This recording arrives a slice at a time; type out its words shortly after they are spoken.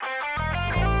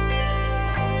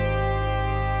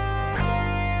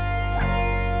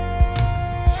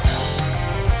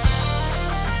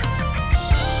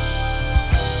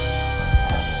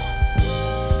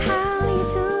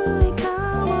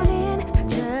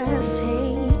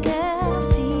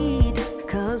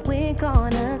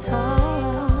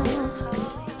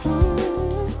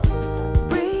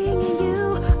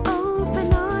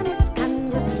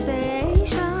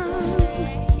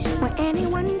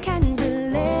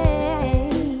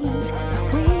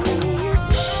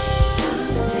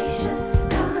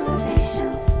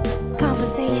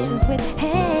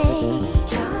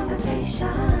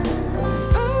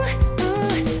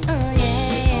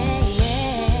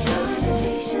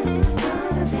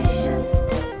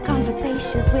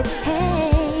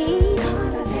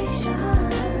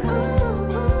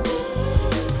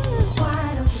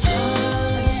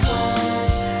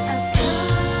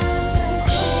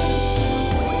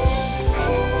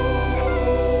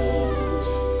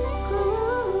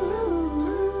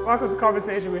Welcome to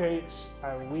Conversation with H,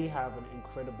 and we have an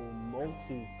incredible,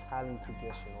 multi-talented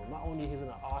guest. Not only he's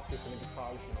an artist and a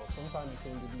guitarist, sometimes you see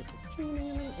him do little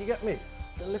tuning. You get me?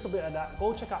 A little bit of that.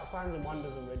 Go check out Signs and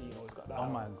Wonders already. He's got that. Oh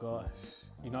my gosh,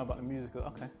 you know about the music?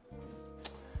 Okay.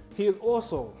 He is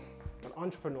also an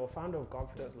entrepreneur, founder of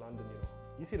Confidence London.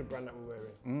 You see the brand that we're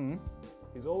wearing. Mm-hmm.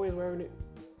 He's always wearing it.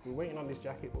 We're waiting on this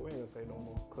jacket, but we ain't gonna say no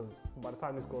more because by the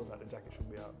time this goes out, the jacket should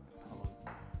be out. Come on.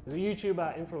 He's a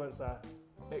YouTuber, influencer,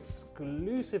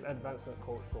 exclusive advancement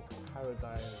coach for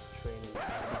Paradigm Training.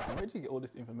 Where did you get all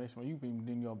this information? Well, you've been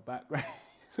doing your background.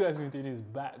 This guy's been doing his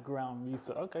background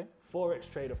research. Okay. Forex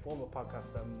trader, former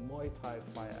podcaster, Muay Thai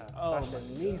fighter, Oh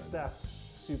fashionista,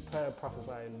 superb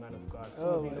prophesying man of God. Some Oh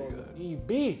of you my know him God. as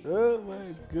EB, Oh my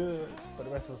god. but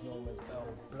the rest of us know him as L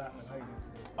Blackman. How you doing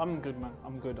today? I'm good, man.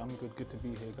 I'm good. Good to be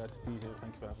here. Glad to be here.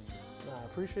 Thank you for having me. Nah, I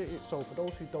appreciate it. So for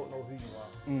those who don't know who you are,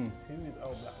 who is L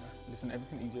Blackman? Listen,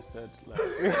 everything you just said, like,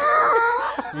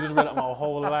 you didn't read up my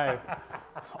whole life.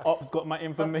 Ops got my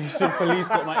information, police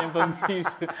got my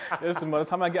information. Listen, by the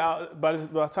time I get out, by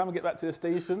the time I get back to the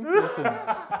station, listen,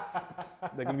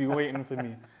 they're gonna be waiting for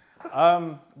me.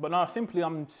 But no, simply,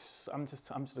 I'm just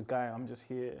a guy. I'm just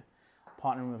here,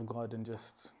 partnering with God and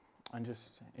just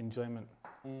enjoyment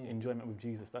with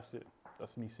Jesus. That's it.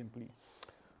 That's me simply.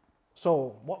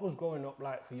 So what was growing up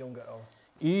like for younger L?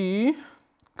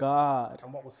 God.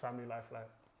 And what was family life like?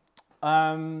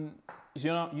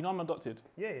 You know I'm adopted.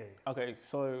 Yeah. Okay,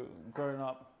 so growing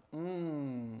up,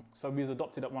 so we was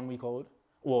adopted at 1 week old,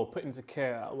 or put into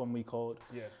care at 1 week old.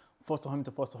 Yeah. Foster home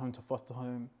to foster home to foster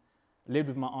home. Lived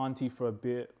with my auntie for a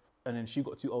bit, and then she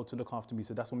got too old to look after me,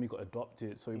 so that's when we got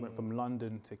adopted. So we went from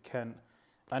London to Kent,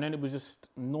 and then it was just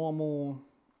normal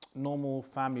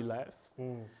family life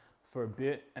for a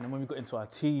bit. And then when we got into our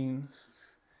teens,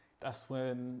 that's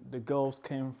when the girls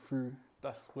came through.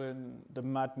 That's when the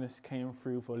madness came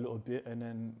through for a little bit, and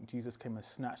then Jesus came and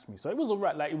snatched me. So it was all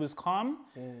right, like it was calm.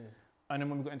 And then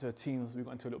when we got into our teens, we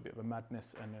got into a little bit of a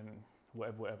madness, and then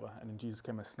whatever. And then Jesus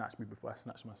came and snatched me before I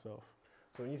snatched myself.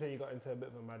 So when you say you got into a bit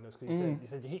of a madness, because you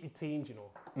said you hit your teens,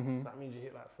 so that means you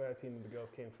hit like 13 and the girls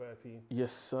came 13.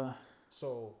 Yes, sir.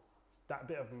 So that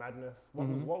bit of madness,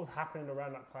 what was happening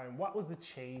around that time? What was the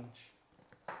change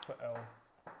for L?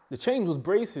 The change was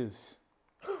braces.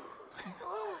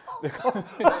 Once I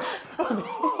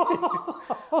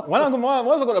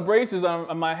got the braces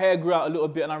and my hair grew out a little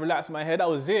bit and I relaxed my hair, that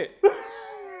was it.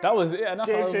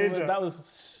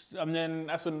 And then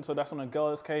that's when the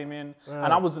girls came in,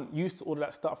 and I wasn't used to all of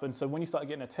that stuff. And so when you start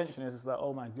getting attention, it's just like,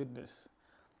 oh my goodness.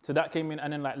 So that came in,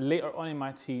 and then like later on in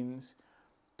my teens,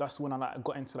 that's when I like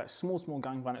got into like small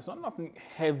gang violence. Not nothing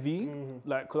heavy,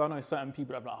 like, because I know certain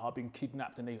people that have like been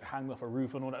kidnapped and they hang me off a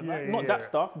roof and all that. That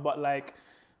stuff, but like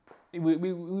we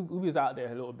was out there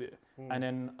a little bit, and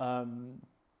then and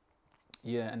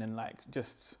then like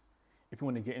just if you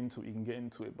want to get into it, you can get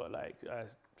into it. But like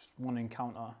just one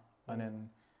encounter, and then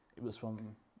it was from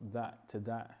that to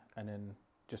that, and then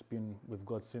just been with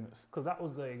God since. Because that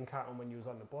was the encounter when you was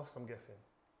on the bus, I'm guessing.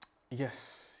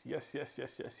 Yes.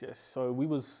 So we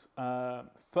was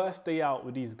first day out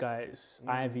with these guys,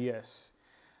 IVS,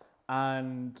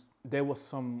 and there was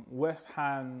some West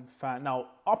Ham fan. Now,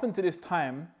 up until this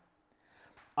time,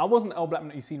 I wasn't L Blackman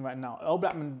that you seen right now. L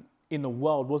Blackman in the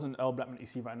world wasn't L Blackman that you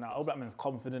see right now. L Blackman is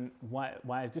confident,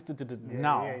 wise, just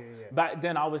now. Yeah. Back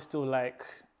then, I was still like,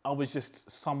 I was just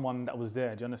someone that was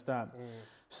there. Do you understand?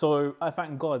 So I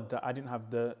thank God that I didn't have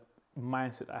the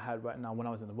mindset I had right now when I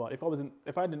was in the world. If I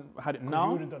didn't had it now,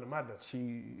 you would have done a madness.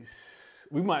 Jeez,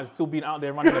 we might have still been out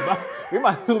there running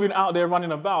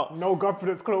about. No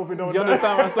confidence clothing. Do you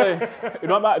understand what I'm saying?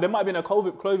 There might have been a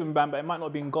COVID clothing ban, but it might not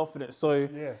have been confidence. So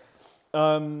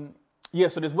so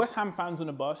there's West Ham fans on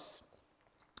the bus.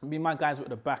 Me and my guys were at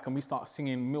the back, and we start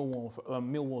singing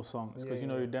Millwall songs because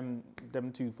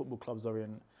them two football clubs are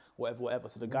in whatever.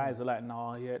 So the guys are like,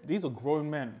 nah, these are grown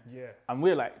men, and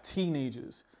we're like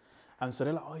teenagers. And so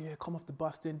they're like, oh yeah, come off the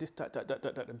bus, then this,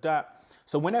 that.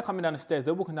 So when they're coming down the stairs,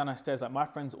 they're walking down the stairs, like my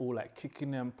friends all like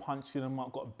kicking them, punching them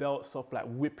up, got belts off, like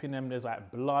whipping them. There's like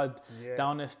blood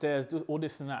down the stairs, all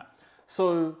this and that.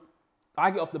 So I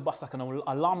get off the bus, like an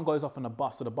alarm goes off on the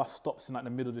bus, so the bus stops in like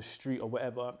the middle of the street or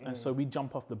whatever. And so we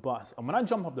jump off the bus. And when I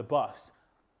jump off the bus,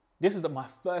 this is my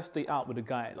first day out with the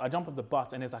guys. I jump off the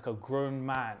bus and there's like a grown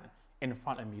man in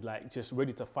front of me, like just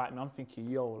ready to fight me. I'm thinking,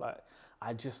 yo, like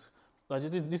this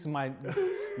is my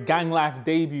gang life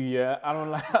debut, yeah. I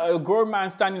don't like a grown man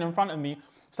standing in front of me.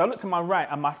 So I look to my right,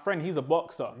 and my friend, he's a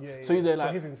boxer. So he's there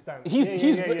like, he's in stance. He's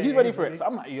ready for it. So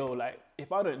I'm like, yo, like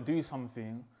if I don't do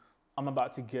something, I'm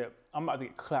about to get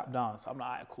clapped down. So I'm like,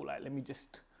 alright, cool. Like let me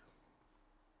just.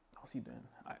 What's he doing?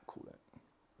 Alright, cool. Like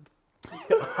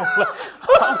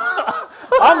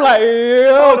I'm like,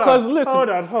 yo, because listen, hold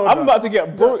on. I'm about to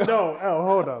get broke. No,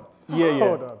 hold on. Yeah.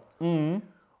 Hold on.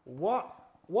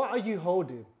 What are you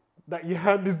holding that your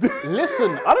hand is doing?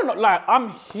 Listen, I don't know, like, I'm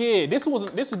here. This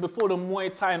is before the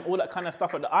Muay Thai and all that kind of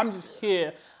stuff. I'm just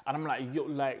here, and I'm like, yo,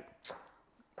 like,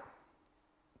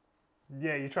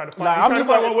 Yeah, you try to find. like You I'm try to just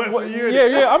find like, what works for you.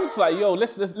 yeah. I'm just like, yo,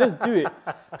 let's do it.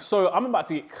 So I'm about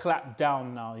to get clapped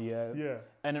down now, yeah. Yeah.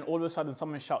 And then all of a sudden,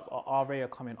 someone shouts, "Oh, RA are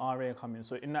coming, RA are coming."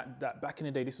 So in that back in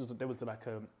the day, there was like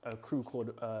a crew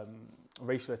called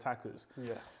Racial Attackers.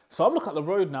 Yeah. So I'm looking at the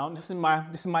road now. This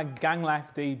is my gang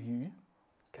life debut.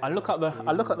 I look at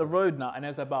the road now, and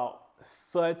there's about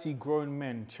 30 grown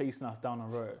men chasing us down the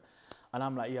road, and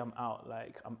I'm like, yeah, I'm out.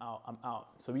 Like, I'm out.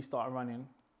 So we start running.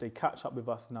 They catch up with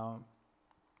us now,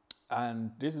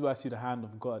 and this is where I see the hand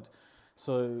of God.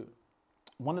 So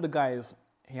one of the guys,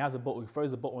 he has a bottle. He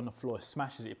throws the bottle on the floor,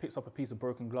 smashes it. He picks up a piece of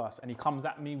broken glass, and he comes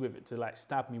at me with it to like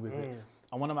stab me with it.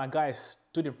 And one of my guys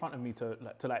stood in front of me to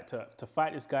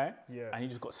fight this guy, and he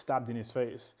just got stabbed in his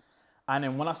face. And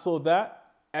then when I saw that,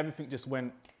 everything just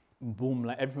went boom,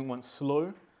 like everything went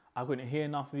slow. I couldn't hear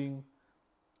nothing.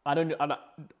 I don't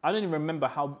even remember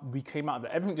how we came out of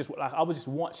that. Everything just, like, I was just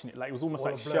watching it, like it was almost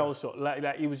like shell shock. Like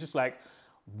it was just like,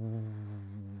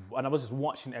 and I was just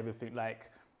watching everything, like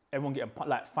everyone getting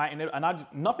like fighting, and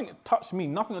nothing touched me,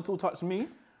 nothing at all touched me.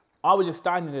 I was just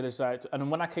standing there, just like, and then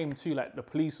when I came to, like, the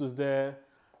police was there,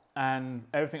 and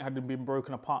everything had been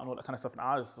broken apart and all that kind of stuff, and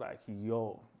I was like,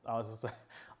 yo, I was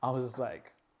just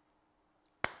like,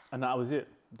 and that was it.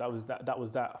 That was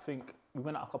that. I think we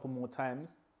went out a couple more times.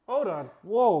 Hold on.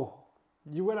 Whoa.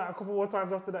 You went out a couple more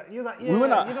times after that. You was like, yeah, We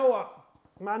went out- you know what,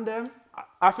 man, them.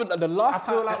 I feel like the last I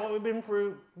time. feel like what we've been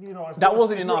through, you know, That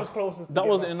wasn't it's brought us enough. closest That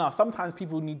wasn't together. enough. Sometimes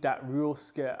people need that real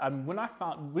scare. And when I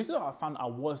found I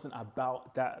wasn't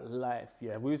about that life.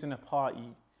 Yeah, we was in a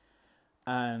party,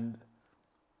 and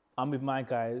I'm with my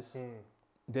guys.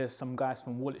 There's some guys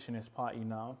from Woolwich in this party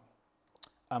now,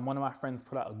 and one of my friends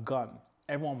put out a gun.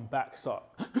 Everyone backs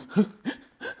up.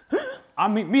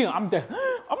 I'm there.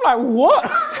 I'm like, what?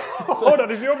 Hold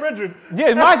on, is your brethren?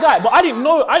 Yeah, my guy, but I didn't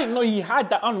know he had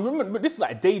that on. Remember, but this is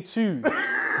like day 2. Do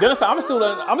you understand?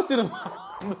 I'm still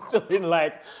in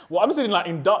like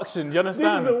induction. Do you This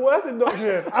understand? is the worst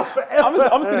induction I've ever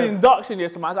I'm still in heard. induction, yeah.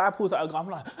 So my guy pulls out a gun.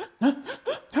 I'm like,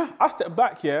 I step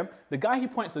back, yeah. The guy he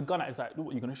points the gun at is like,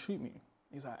 what, you gonna shoot me?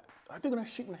 He's like, I think you're gonna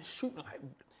shoot me.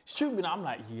 Shoot me now. I'm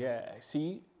like, yeah. You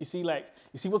see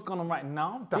what's going on right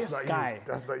now? That's not you.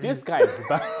 That's not This you. guy is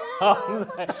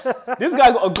bad. This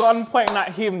guy got a gun pointing at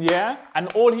him, yeah?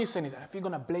 And all he's saying is, if you're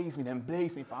gonna blaze me, then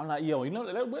blaze me. I'm like, yo, you know,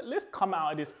 let's come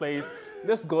out of this place.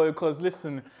 Let's go, because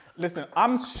listen,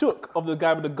 I'm shook of the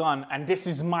guy with the gun, and this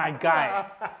is my guy.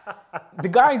 The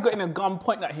guy getting a gun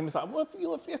pointing at him is like, well,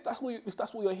 if that's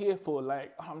what you're here for,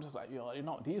 like, I'm just like, yo, you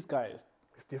know, these guys,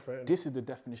 It's different. this is the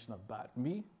definition of bad.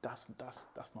 Me, that's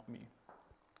not me.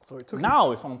 So it took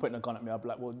Now, if someone pointing a gun at me, I'll be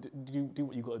like, well, do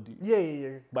what you got to do.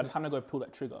 Yeah. By the time I go pull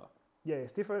that trigger, Yeah,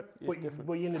 it's different. It's different.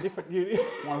 But you're in a different.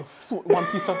 one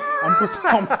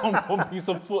piece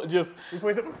of foot just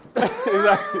Before it's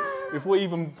exactly before he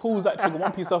even pulls that trigger,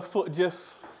 one piece of foot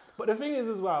just. But the thing is,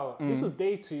 as well, this was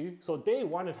day 2, so day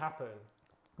 1 had happened,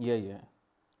 Yeah.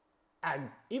 and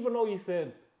even though you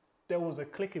said there was a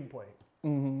clicking point,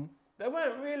 there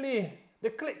weren't really. The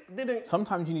click didn't.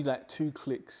 Sometimes you need like 2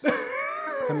 clicks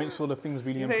to make sure the thing's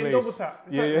really You in say place. double tap.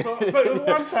 Yeah. So it was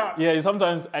one tap. Yeah,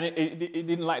 sometimes, and it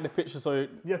didn't like the picture, so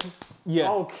yeah.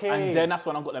 Okay. And then that's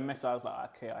when I got the message. I was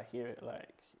like, okay, I hear it.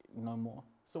 Like, no more.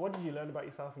 So what did you learn about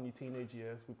yourself in your teenage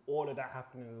years with all of that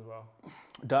happening as well?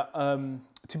 That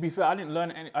to be fair, I didn't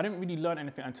really learn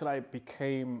anything until I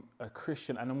became a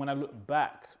Christian. And then when I look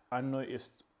back, I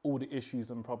noticed all the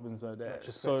issues and problems are there.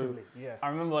 So Retrospectively, yeah. I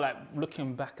remember like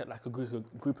looking back at like a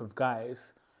group of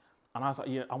guys, and I was like,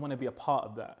 yeah, I want to be a part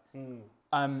of that.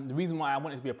 The reason why I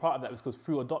wanted to be a part of that was because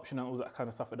through adoption and all that kind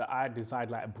of stuff, that I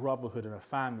desired like a brotherhood and a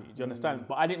family. Do you understand?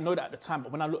 But I didn't know that at the time.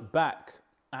 But when I look back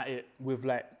at it with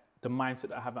like the mindset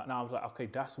that I have now, I was like, okay,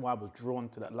 that's why I was drawn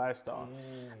to that lifestyle.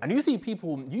 And you see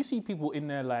people in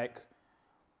there like,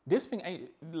 this thing ain't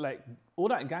like all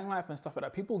that gang life and stuff like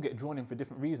that. People get drawn in for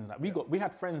different reasons. Like we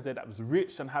had friends there that was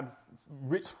rich and had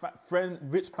rich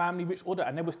family, rich all that,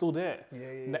 and they were still there.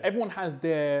 Like, everyone has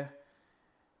their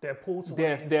pull to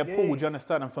their pull. Do you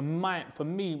understand? And for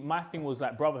me, my thing was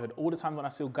like brotherhood. All the time when I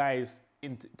saw guys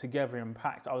together in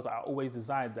packs, I always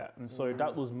desired that, and so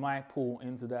that was my pull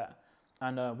into that.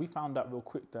 And we found out real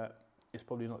quick that it's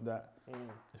probably not that.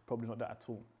 It's probably not that at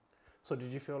all. So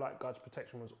did you feel like God's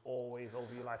protection was always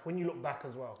over your life when you look back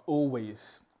as well?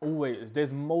 Always.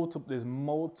 There's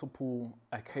multiple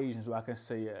occasions where I can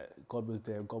say, yeah, God was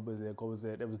there.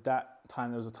 There was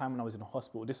a time when I was in the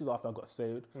hospital. This is after I got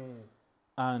saved.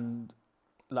 And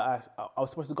like I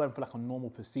was supposed to go in for like a normal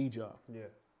procedure. Yeah.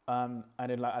 And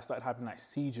then like I started having like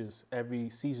seizures every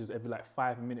like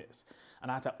 5 minutes. And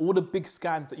I had to, all the big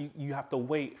scans that you have to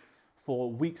wait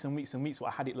for weeks and weeks and weeks. So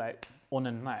I had it like on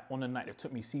a night. They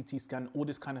took me CT scan, all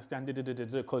this kind of scan,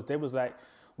 because they was like,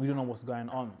 we don't know what's going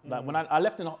on. Like when I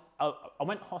left, I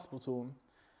went to hospital,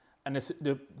 and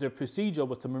the procedure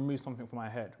was to remove something from my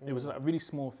head. It was like a really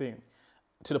small thing,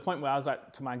 to the point where I was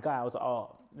like, to my guy, I was like,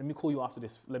 oh, let me call you after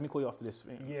this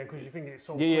thing. Yeah, because you think it's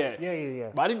so quick. Yeah.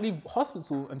 But I didn't leave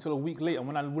hospital until a week later.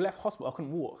 When I left hospital, I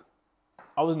couldn't walk.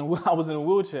 I was in a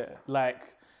wheelchair.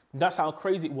 Like, that's how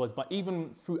crazy it was. But even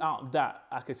throughout that,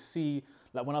 I could see,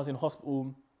 like when I was in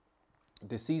hospital,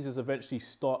 the seizures eventually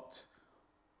stopped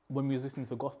when we was listening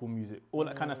to gospel music, all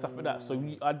that kind of stuff like that. So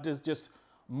there's just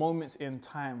moments in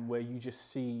time where you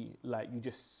just see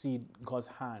God's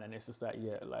hand, and it's just like,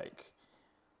 yeah, like,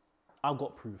 I've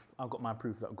got proof. I've got my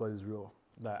proof that God is real.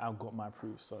 Like, I've got my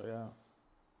proof, so yeah.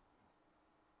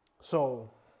 So,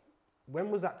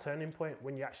 when was that turning point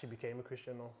when you actually became a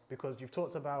Christian though? Because you've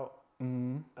talked about,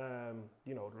 you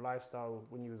know, the lifestyle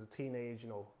when you was a teenage, you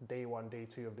know, day 1, day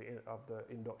 2 of the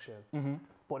induction.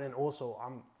 But then also,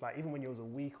 like, even when you was a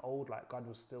week old, like, God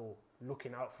was still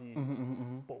looking out for you.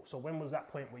 But so when was that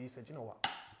point where you said, you know what,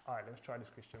 all right, let's try this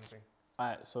Christian thing? All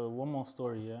right, so one more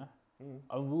story, yeah?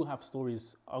 I will have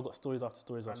stories. I've got stories after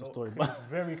stories after stories. It's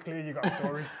very clear you got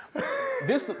stories.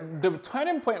 The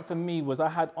turning point for me was I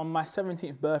had, on my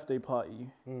 17th birthday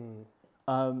party,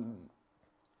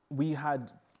 we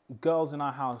had girls in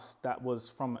our house that was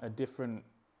from a different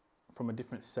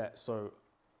set. So,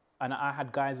 and I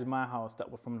had guys in my house that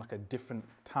were from like a different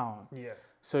town. Yeah.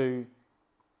 So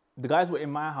the guys were in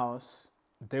my house,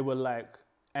 they were like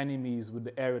enemies with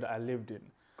the area that I lived in.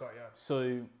 Got ya.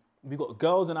 So we got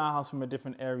girls in our house from a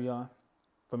different area,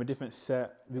 from a different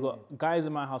set. We got guys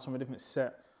in my house from a different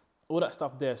set, all that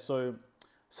stuff there. So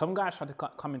some guys tried to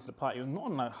come into the party, not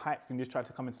on like hype thing, just tried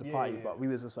to come into the party, but we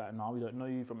was just like, no, we don't know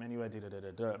you from anywhere,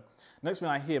 Next thing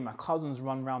I hear, my cousins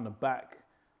run round the back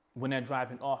when they're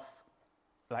driving off,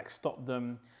 like stop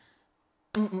them,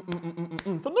 for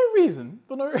no reason,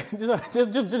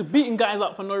 just beating guys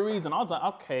up for no reason. I was like,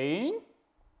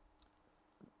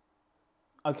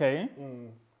 okay.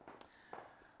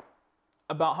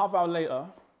 About half hour later,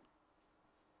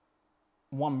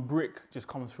 one brick just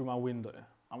comes through my window.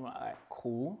 I'm like,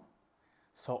 cool.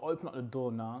 So I open up the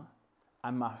door now,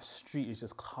 and my street is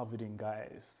just covered in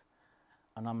guys.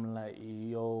 And I'm like,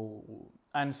 yo.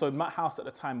 And so my house at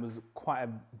the time was quite a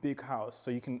big house. So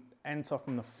you can enter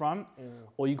from the front,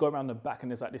 or you go around the back,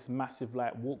 and there's like this massive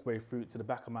like walkway through to the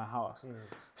back of my house.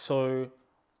 So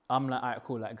I'm like, all right,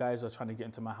 cool. Like, guys are trying to get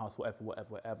into my house,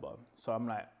 whatever. So I'm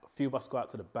like, a few of us go out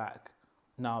to the back.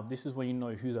 Now, this is when you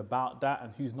know who's about that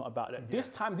and who's not about that. These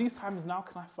times now,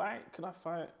 can I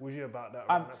fight? Was you about that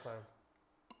around that time?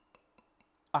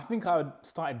 I think I had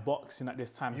started boxing at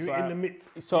this time. You were in the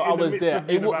midst. So I was there.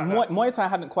 Muay Thai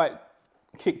hadn't quite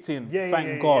kicked in,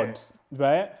 thank God,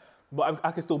 right? But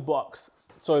I could still box.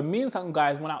 So me and some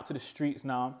guys went out to the streets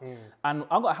now, and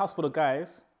I got a house full of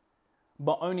guys,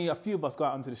 but only a few of us go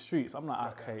out onto the streets. I'm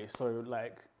like, okay, so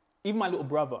like, even my little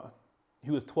brother,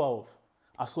 who was 12,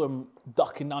 I saw him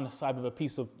ducking down the side with a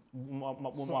piece of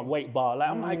my weight bar. Like,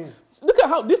 I'm like, look at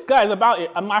how this guy's about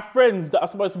it. And my friends that are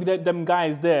supposed to be them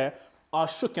guys there are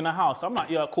shook in the house. I'm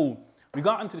like, yeah, cool. We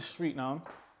got into the street now.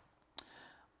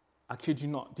 I kid you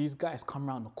not, these guys come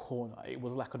around the corner. It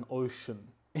was like an ocean.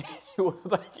 it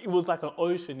was like an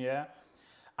ocean, yeah?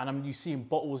 And you see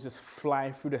bottles just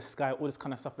flying through the sky, all this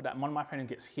kind of stuff like that. One of my friends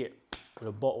gets hit with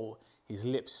a bottle, his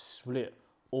lips split.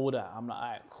 All that. I'm like, all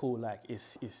right, cool. Like,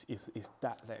 it's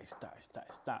that.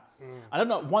 I don't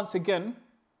know. Once again,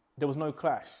 there was no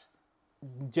clash.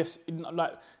 Just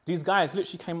like these guys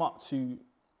literally came up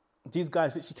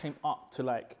to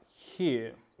like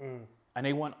here, and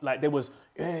they went like there was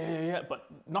but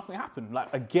nothing happened.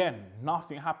 Like again,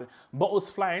 nothing happened. Bottles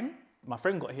flying. My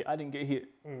friend got hit. I didn't get hit.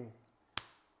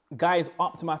 Guys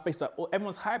up to my face, like, oh,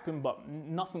 everyone's hyping, but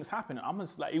nothing's happening. I'm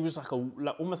just like, it was like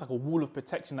almost like a wall of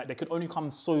protection. Like they could only come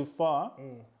so far,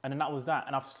 and then that was that.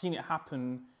 And I've seen it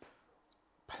happen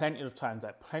plenty of times.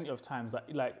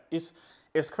 Like it's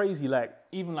crazy. Like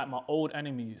even like my old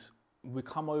enemies would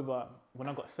come over when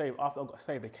I got saved. After I got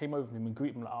saved, they came over to me and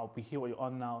greeted me like, "I'll be here what you're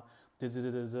on now."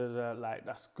 Like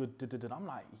that's good. I'm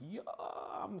like, yeah.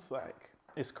 I'm just like,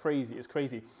 it's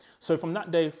crazy. So from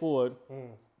that day forward.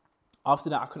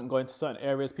 After that, I couldn't go into certain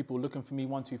areas. People were looking for me,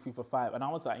 1, 2, 3, 4, 5. And I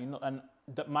was like, and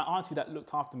my auntie that looked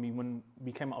after me when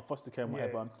we came out of foster care and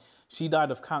whatever, she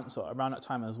died of cancer around that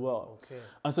time as well. Okay.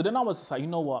 And so then I was just like, you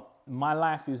know what? My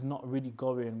life is not really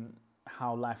going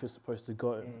how life is supposed to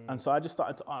go. And so I just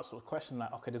started to ask the question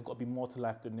like, okay, there's got to be more to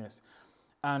life than this.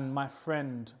 And my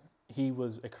friend, he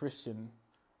was a Christian.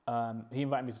 He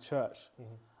invited me to church.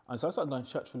 And so I started going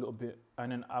to church for a little bit.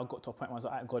 And then I got to a point where I was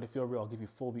like, all right, God, if you're real, I'll give you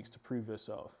 4 weeks to prove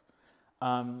yourself.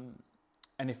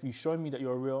 And if you show me that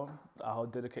you're real, I'll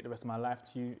dedicate the rest of my life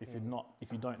to you. If you're not,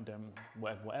 if you don't, then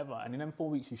whatever. And in them 4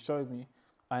 weeks, he showed me.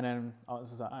 And then I was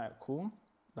just like, all right, cool.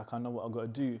 Like, I know what I've got to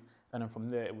do. And then from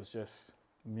there, it was just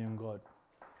me and God.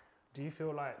 Do you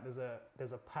feel like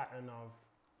there's a pattern of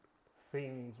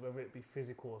things, whether it be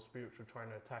physical or spiritual, trying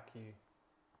to attack you,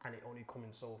 and it only coming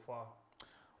so far?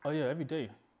 Oh yeah, every day.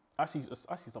 I see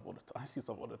stuff all the time. I see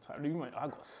stuff all the time.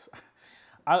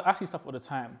 I see stuff all the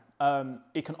time.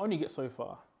 It can only get so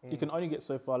far. You can only get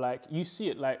so far. Like, you see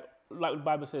it, like the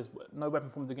Bible says, no weapon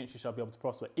formed against you shall be able to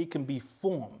prosper. It can be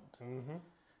formed,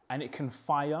 and it can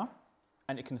fire,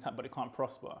 and it can attack, but it can't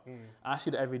prosper. And I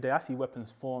see that every day. I see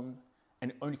weapons formed,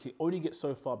 and it only gets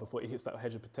so far before it hits that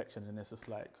hedge of protection, and it's just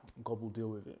like, God will deal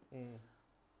with it.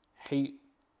 Hate,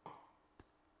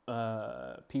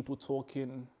 people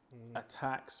talking,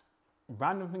 attacks,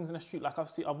 random things in the street. Like I've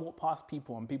walked past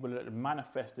people and people that are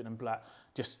manifested and black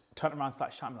just turn around and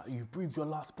start shouting like, "You breathed your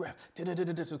last breath,"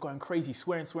 just going crazy,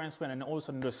 swearing, and then all of a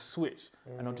sudden just switch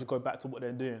and they'll just go back to what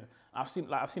they're doing. I've seen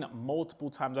it multiple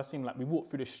times. I've seen, like, we walked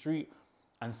through the street,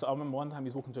 and so I remember one time he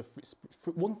was walking through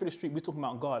the street. We were talking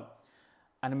about God,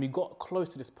 and then we got close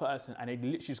to this person, and they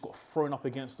literally just got thrown up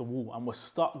against the wall and were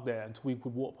stuck there until we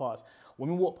could walk past. When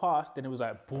we walked past, then it was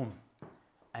like boom.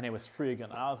 And it was free again.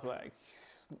 And I was like,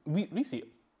 we see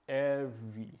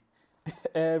every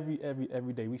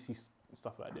day we see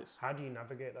stuff like this. How do you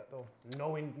navigate that though?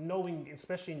 Knowing,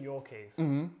 especially in your case,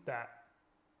 that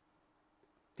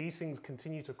these things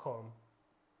continue to come,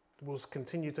 will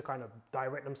continue to kind of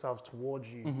direct themselves towards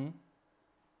you.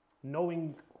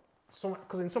 Knowing,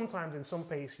 because sometimes in some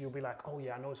place you'll be like, oh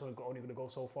yeah, I know it's only going to go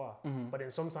so far. But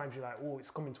then sometimes you're like, oh, it's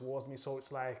coming towards me. So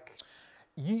it's like,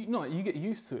 you get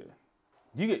used to it.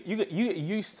 You get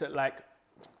used to, like,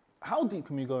 how deep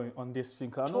can we go on this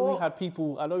thing? Cause I know we had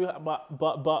people. I know we had, but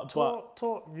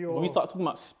when we start talking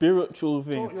about spiritual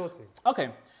things. Talk your thing. Okay,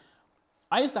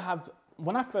 I used to have,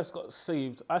 when I first got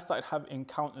saved, I started having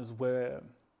encounters where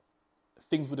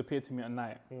things would appear to me at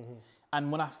night.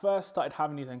 And when I first started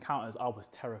having these encounters, I was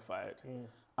terrified,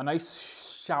 and I used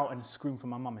to shout and scream for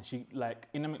my mum, and she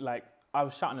I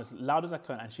was shouting as loud as I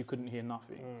could, and she couldn't hear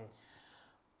nothing.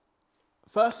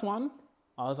 First one,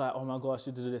 I was like, oh my gosh,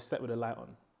 slept with the light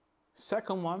on.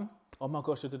 Second one, oh my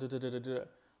gosh,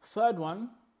 Third one,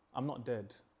 I'm not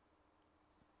dead.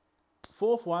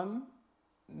 Fourth one,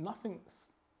 nothing's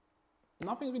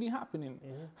really happening.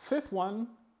 Fifth one,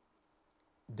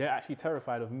 they're actually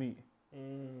terrified of me.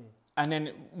 And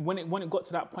then when it got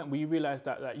to that point where you realize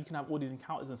that you can have all these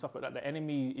encounters and stuff like that, the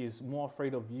enemy is more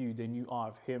afraid of you than you are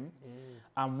of him.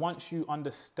 And once you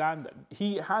understand that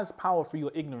he has power through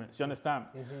your ignorance, you understand?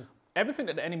 Everything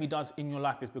that the enemy does in your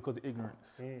life is because of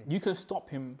ignorance. You can stop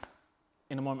him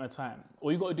in a moment of time.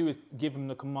 All you got to do is give him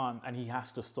the command, and he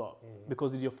has to stop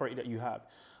because of the authority that you have.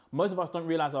 Most of us don't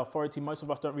realize our authority. Most of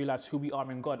us don't realize who we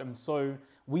are in God. And so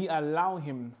we allow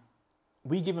him,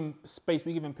 we give him space,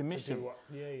 we give him permission.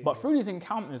 But through these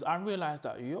encounters, I realized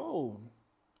that,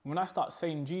 when I start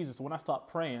saying Jesus, when I start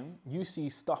praying, you see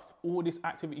stuff, all this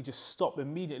activity just stop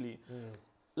immediately.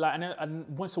 Like,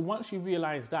 so once you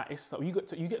realize that, it's like you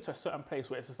get to a certain place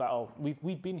where it's just like, oh,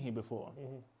 we've been here before.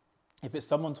 If it's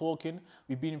someone talking,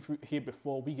 we've been here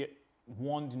before. We get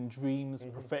warned in dreams,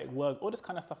 prophetic words, all this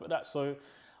kind of stuff like that. So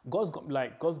God's got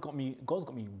me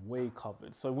way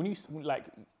covered. So when you like,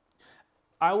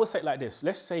 I always say it like this.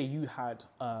 Let's say you had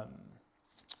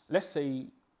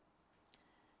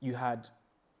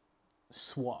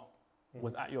SWAT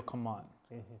was at your command.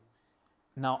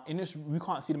 Now, we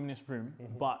can't see them in this room,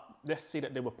 but let's say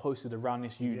that they were posted around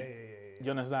this unit. Do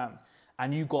you understand?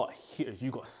 And you got hitters,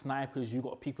 you got snipers, you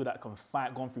got people that can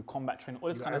fight, going through combat training, all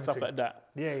this kind of stuff like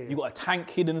that. You got a tank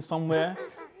hidden somewhere,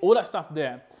 all that stuff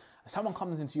there. Someone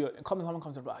comes into someone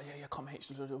comes in, like, come H,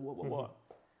 what?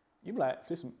 You be like,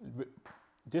 listen,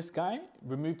 this guy,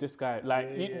 remove this guy.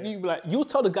 Like, you be like, you'll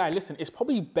tell the guy, listen, it's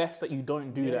probably best that you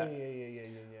don't do that.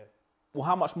 Well,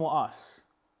 how much more us?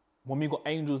 When we got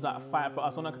angels that fight for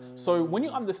us. So when you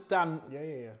understand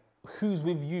who's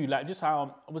with you, like just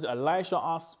how, was it Elisha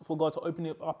asked for God to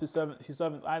open up his servant's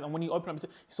eyes, and when he opened up, he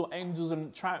saw angels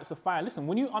and chariots of fire. Listen,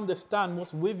 when you understand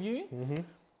what's with you,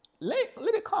 let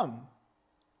it come.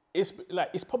 It's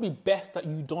probably best that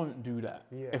you don't do that.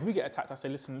 Yeah. If we get attacked, I say,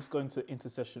 listen, let's go into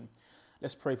intercession.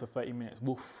 Let's pray for 30 minutes.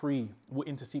 We'll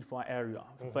intercede for our area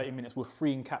for 30 minutes. We're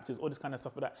freeing captives, all this kind of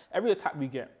stuff like that. Every attack we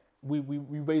get, we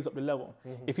raise up the level.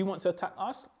 If he wants to attack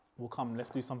us, we'll come. Let's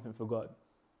do something for God.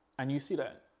 And you see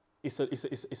that it's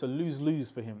a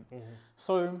lose-lose for him.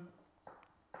 So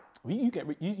you get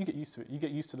used to it. You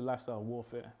get used to the lifestyle of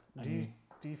warfare. Do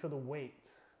you feel the weight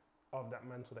of that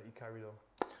mantle that you carry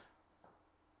though?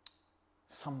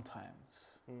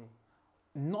 Sometimes.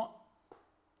 Not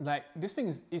like this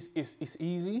thing is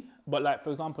easy, but like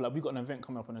for example, like we got an event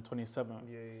coming up on the 27th.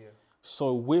 Yeah.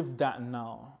 So with that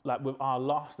now, like with our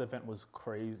last event was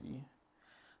crazy.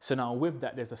 So now with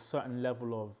that, there's a certain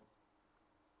level of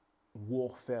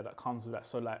warfare that comes with that.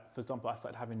 So like, for example, I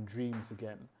started having dreams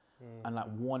again and like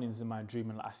warnings in my dream,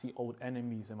 and like I see old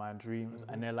enemies in my dreams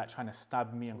and they're like trying to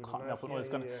stab me and With cut me knife, up and all this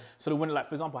yeah, kind of. yeah. So when like,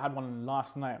 for example, I had one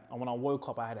last night and when I woke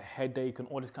up, I had a headache and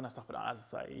all this kind of stuff. And I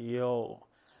was like, yo.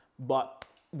 But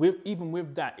even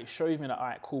with that, it shows me that, all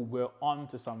right, cool, we're on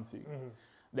to something.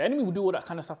 The enemy will do all that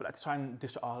kind of stuff like to try and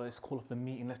distract. Oh, let's call off the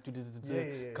meeting. Let's do this.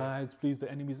 Guys, please,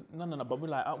 the enemy's no. But we're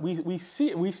like, we see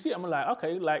it. And we're like,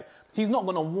 okay, like he's not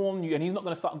gonna warn you, and he's not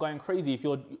gonna start going crazy if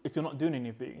you're not doing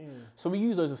anything. So we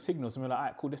use those as signals, and we're like, all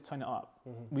right, cool, let's turn it up.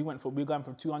 We're going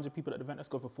from 200 people at the event. Let's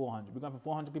go for 400. We're going from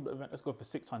 400 people at the event. Let's go for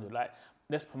 600. Like,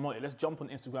 let's promote it. Let's jump on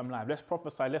Instagram Live. Let's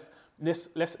prophesy.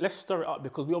 Let's stir it up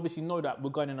because we obviously know that we're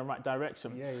going in the right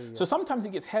direction. So sometimes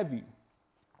it gets heavy.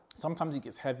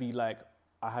 Like.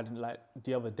 I had like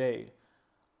the other day,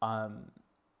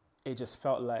 it just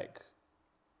felt like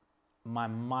my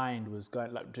mind was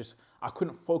going like I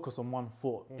couldn't focus on one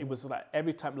thought. It was like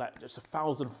every time like just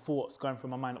 1,000 thoughts going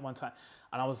through my mind at one time.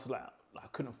 And I was like, I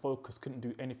couldn't focus, couldn't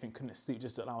do anything, couldn't sleep.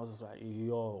 And I was just like,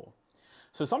 yo.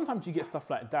 So sometimes you get stuff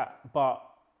like that, but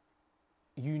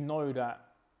you know that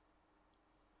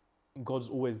God's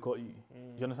always got you.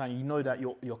 You understand? You know that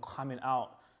you're coming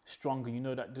out stronger. You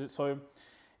know that, so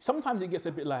sometimes it gets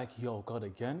a bit like, yo, God,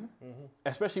 again?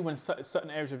 Especially when certain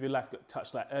areas of your life get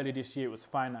touched. Like earlier this year, it was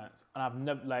finance. And I've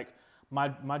never, like,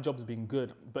 my job's been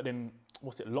good. But then,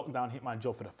 lockdown hit my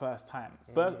job for the first time.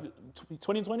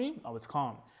 2020, I was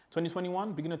calm.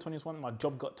 2021, beginning of 2021, my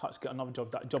job got touched, get another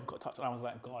job, that job got touched. And I was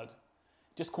like, God,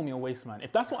 just call me a waste man.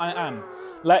 If that's what I am,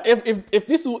 like, if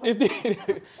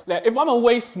I'm a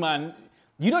waste man,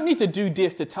 you don't need to do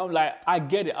this to tell, like, I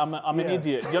get it, I'm an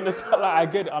idiot. Do you understand? Like, I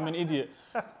get it, I'm an idiot.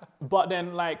 But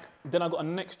then I got a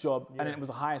next job, and then it was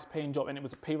the highest paying job, and it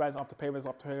was pay rise after pay rise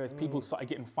after pay rise. People started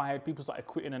getting fired, people started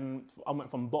quitting, and I went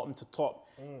from bottom to top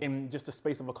in just the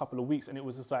space of a couple of weeks. And it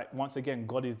was just like, once again,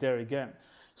 God is there again.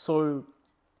 So,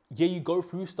 yeah, you go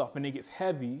through stuff, and it gets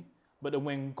heavy. But then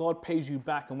when God pays you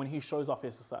back and when he shows up,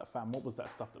 it's just like, fam, what was that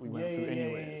stuff that we went through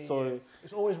anyway? So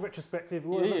it's always retrospective.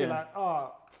 We always look like,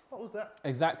 what was that?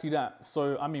 Exactly that.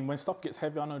 So, I mean, when stuff gets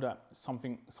heavy, I know that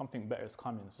something better is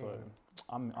coming. So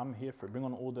I'm here for it. Bring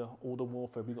on all the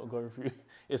warfare we got to go through.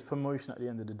 It's promotion at the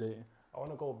end of the day. I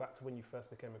want to go back to when you first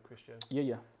became a Christian.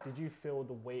 Yeah. Did you feel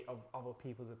the weight of other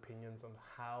people's opinions on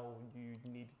how you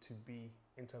needed to be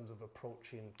in terms of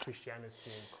approaching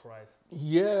Christianity and Christ?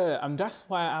 Yeah, and that's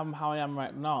why I'm how I am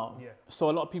right now. Yeah. So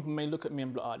a lot of people may look at me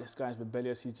and be like, this guy's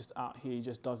rebellious, he's just out here, he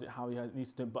just does it how he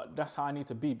needs to do it. But that's how I need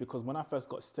to be, because when I first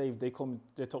got saved,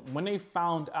 when they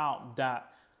found out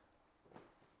that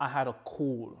I had a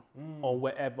call or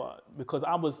whatever, because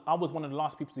I was one of the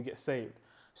last people to get saved.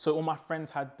 So all my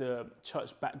friends had the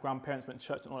church background, parents went to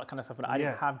church and all that kind of stuff, and I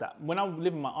didn't have that. When I was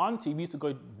living with my auntie, we used to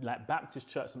go like Baptist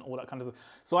church and all that kind of stuff.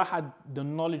 So I had the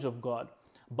knowledge of God,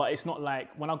 but it's not like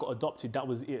when I got adopted, that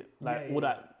was it. Like all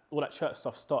that church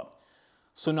stuff stopped.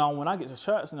 So now when I get to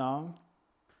church now,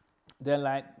 they're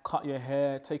like, cut your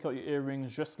hair, take out your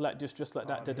earrings, dress like this, dress like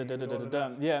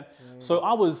that, Yeah. So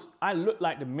I looked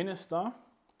like the minister,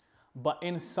 but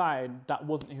inside, that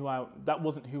wasn't who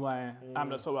I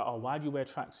am. So like, why do you wear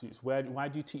tracksuits? Why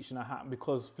do you teach in a hat?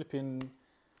 Because flipping.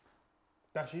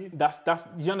 That's you. That's.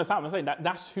 You understand what I'm saying?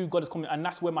 That's who God is calling, and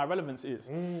that's where my relevance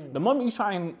is. The moment you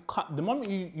try and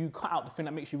you cut out the thing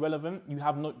that makes you relevant, you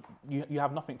have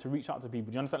nothing to reach out to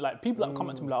people. Do you understand? Like people that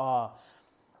comment to me like,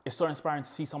 it's so inspiring to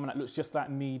see someone that looks just like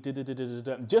me.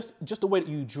 Just the way that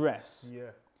you dress. Yeah.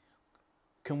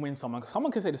 Can win someone.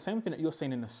 Someone can say the same thing that you're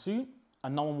saying in a suit,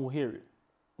 and no one will hear it.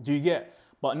 Do you get?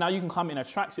 But now you can come in a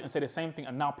tracksuit and say the same thing,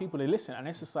 and now people they listen, and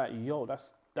it's just like, yo,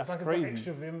 that's like crazy. It's like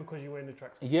extra vim because you're wearing the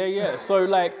tracksuit. Yeah. So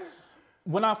like,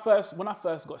 when I first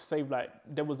got saved, like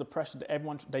there was the pressure that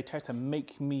they tried to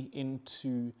make me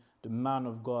into the man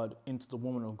of God into the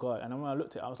woman of God. And then when I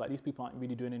looked at it, I was like, these people aren't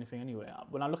really doing anything anyway.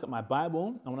 When I look at my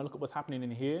Bible and when I look at what's happening in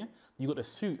here, you got the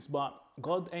suits, but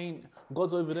God's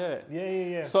over there.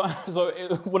 Yeah. So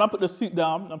when I put the suit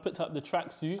down, I picked up the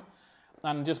track suit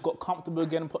and just got comfortable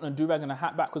again, putting a do-rag and a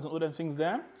hat backwards and all them things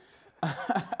there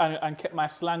and kept my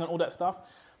slang and all that stuff.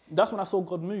 That's when I saw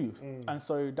God move. And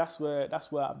so that's where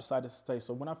I've decided to stay.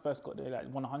 So when I first got there,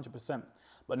 like 100%.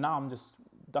 But now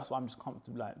that's why I'm just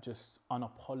comfortable, like just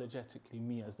unapologetically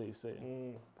me, as they say.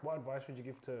 What advice would you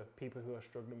give to people who are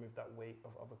struggling with that weight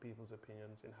of other people's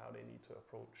opinions and how they need to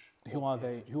approach? Who are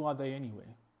they? Who are they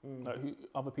anyway? Like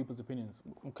other people's opinions?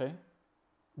 Okay,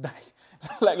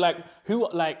 like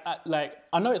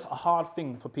I know it's a hard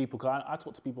thing for people because I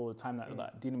talk to people all the time that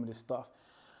like dealing with this stuff.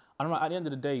 And I'm like, at the end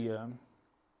of the day,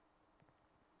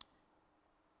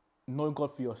 know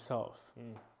God for yourself.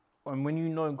 And when you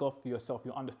know God for yourself,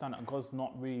 you understand that God's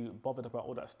not really bothered about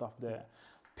all that stuff there.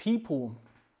 People,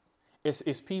 it's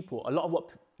people. A lot of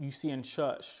what you see in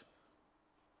church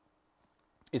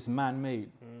is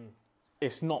man-made.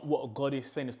 It's not what God is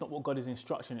saying. It's not what God is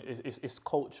instructing. It's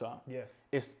culture. Yeah.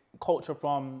 It's culture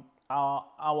from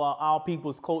our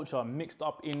people's culture mixed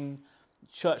up in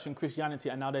church and Christianity,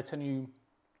 and now they're telling you,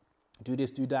 do this,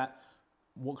 do that,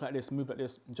 walk like this, move like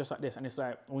this, just like this. And it's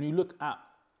like, when you look at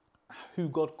who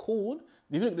God called,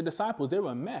 if you look at the disciples, they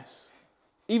were a mess.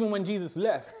 Even when Jesus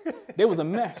left, there was a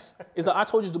mess. It's like, I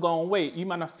told you to go and wait. You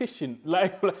man are fishing. You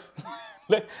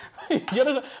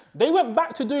know, they went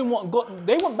back to doing what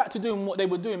they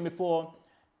were doing before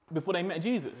they met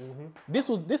Jesus. This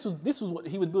was what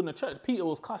he was building a church. Peter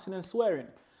was cussing and swearing.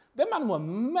 Them man were a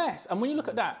mess. And when you look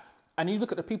at that, and you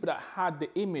look at the people that had the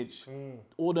image,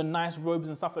 all the nice robes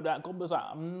and stuff like that, God was like,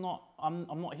 I'm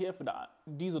not here for that.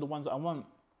 These are the ones that I want.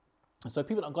 And so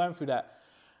people that are going through that,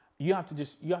 you have to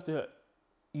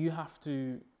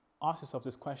ask yourself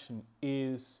this question: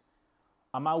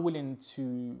 am I willing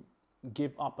to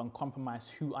give up and compromise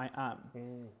who I am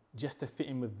just to fit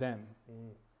in with them?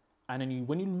 And then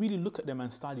when you really look at them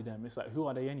and study them, it's like, who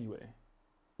are they anyway?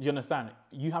 Do you understand?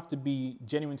 You have to be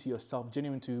genuine to yourself,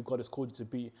 genuine to who God has called you to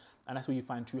be, and that's where you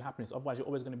find true happiness. Otherwise, you're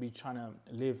always going to be trying to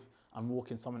live and walk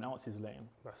in someone else's lane.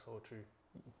 That's so true.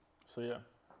 So yeah.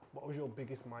 What was your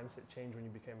biggest mindset change when you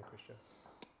became a Christian?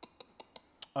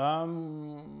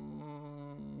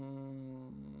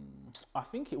 I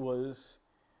think it was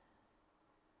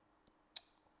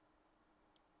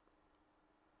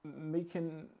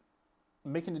making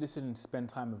the decision to spend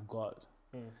time with God.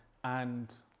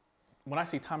 And when I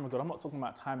say time with God, I'm not talking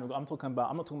about time with God. I'm not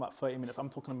talking about 30 minutes. I'm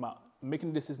talking about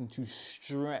making the decision to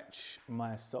stretch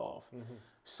myself.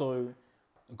 So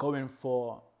going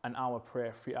for an hour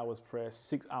prayer, 3 hours prayer,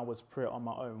 6 hours prayer on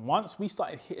my own. Once we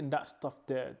started hitting that stuff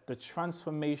there, the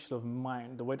transformation of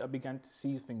mind, the way that I began to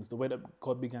see things, the way that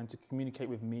God began to communicate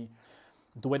with me,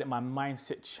 the way that my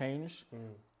mindset changed,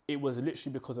 it was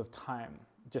literally because of time,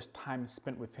 just time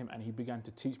spent with him. And he began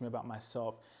to teach me about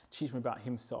myself, teach me about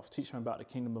himself, teach me about the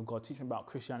kingdom of God, teach me about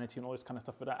Christianity and all this kind of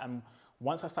stuff like that. And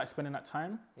once I started spending that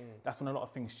time, that's when a lot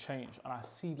of things change. And I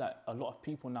see like a lot of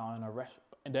people now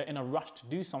they're in a rush to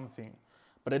do something,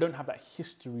 but they don't have that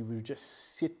history with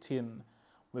just sitting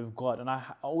with God. And I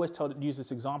always use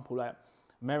this example, like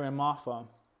Mary and Martha,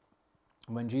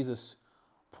 when Jesus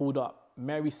pulled up,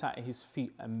 Mary sat at his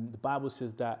feet, and the Bible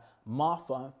says that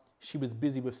Martha, she was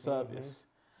busy with service.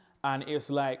 And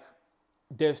it's like,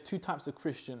 there's two types of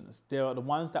Christians. There are the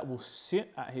ones that will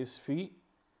sit at his feet,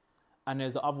 and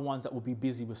there's the other ones that will be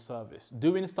busy with service,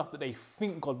 doing stuff that they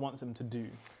think God wants them to do.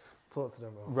 Talk to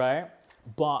them, bro. Right?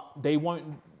 But they won't.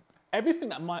 Everything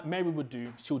that Mary would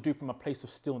do, she'll do from a place of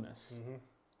stillness.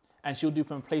 And she'll do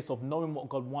from a place of knowing what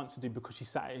God wants to do because she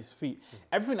sat at his feet.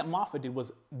 Everything that Martha did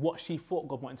was what she thought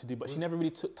God wanted to do, but she never really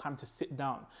took time to sit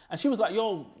down. And she was like,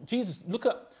 yo, Jesus, look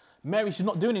at Mary, she's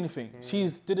not doing anything.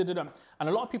 She's da-da-da-da. And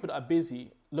a lot of people that are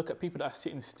busy look at people that are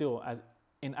sitting still as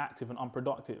inactive and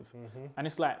unproductive. And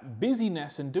it's like,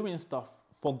 busyness and doing stuff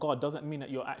for God doesn't mean that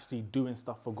you're actually doing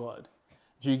stuff for God.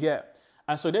 Do you get?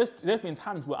 And so there's been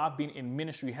times where I've been in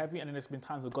ministry heavy, and then there's been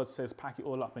times where God says, pack it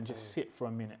all up and just sit for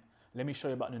a minute. Let me show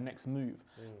you about the next move.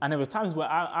 And there was times where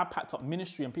I packed up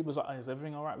ministry and people was like, oh, is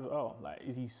everything all right? Oh, like,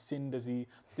 is he sinned? Does he?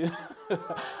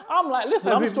 I'm like,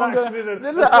 listen, I'm stronger.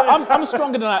 I'm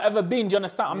stronger than I've ever been. Do you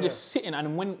understand? I'm just sitting.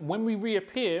 And when we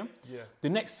reappear, the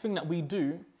next thing that we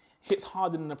do hits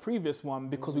harder than the previous one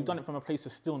because we've done it from a place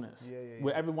of stillness,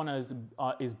 where everyone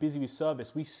is busy with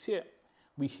service. We sit,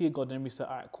 we hear God, and then we say,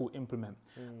 all right, cool, implement.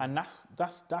 And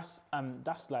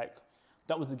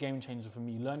that was the game changer for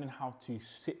me, learning how to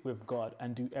sit with God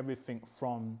and do everything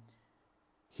from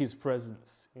his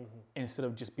presence instead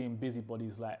of just being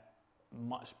busybodies like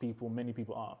many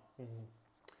people are. Mm-hmm.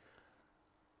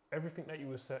 Everything that you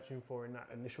were searching for in that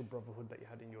initial brotherhood that you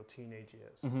had in your teenage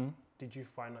years, Mm-hmm. did you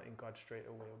find that in God straight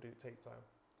away, or did it take time?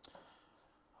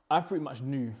 I pretty much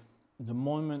knew the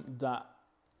moment that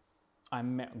I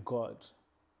met God,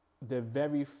 the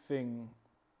very thing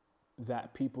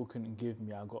that people couldn't give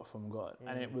me, I got from God.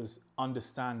 And it was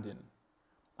understanding.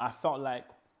 I felt like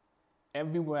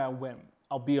everywhere I went,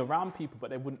 I'll be around people, but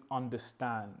they wouldn't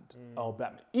understand. Oh,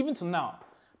 black man. Even to now,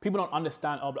 people don't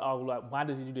understand. Oh, like, why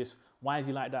does he do this? Why is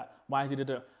he like that? Why is he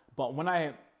that? But when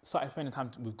I started spending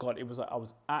time with God, it was like I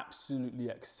was absolutely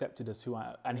accepted as who I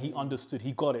am. And he understood.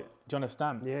 He got it. Do you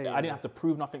understand? Yeah, I didn't have to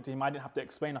prove nothing to him. I didn't have to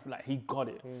explain nothing. Like, he got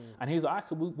it. And he was like,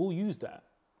 we'll use that.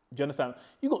 Do you understand?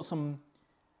 You got some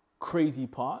crazy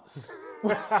parts.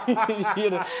 You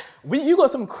know, you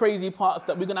got some crazy parts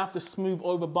that we're going to have to smooth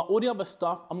over. But all the other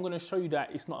stuff, I'm going to show you that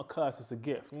it's not a curse, it's a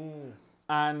gift.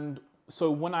 And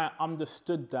so when I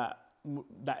understood that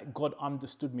God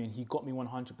understood me and he got me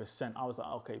 100%, I was like,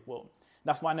 okay, well,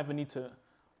 that's why I never need to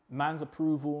man's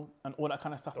approval and all that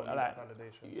kind of stuff like that.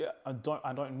 Validation. Yeah,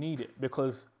 I don't need it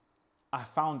because I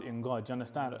found it in God. Do you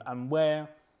understand? And where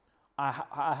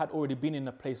I had already been in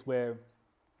a place where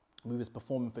we was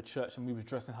performing for church and we was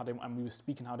dressing how they want and we was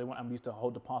speaking how they want and we used to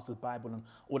hold the pastor's Bible and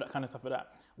all that kind of stuff like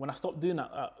that. When I stopped doing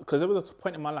that, because there was a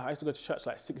point in my life, I used to go to church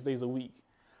like 6 days a week.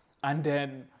 And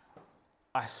then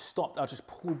I stopped, I just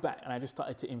pulled back and I just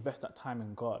started to invest that time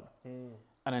in God.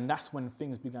 And then that's when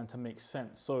things began to make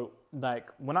sense. So like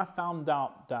when I found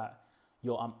out that,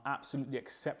 I'm absolutely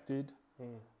accepted,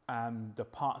 the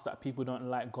parts that people don't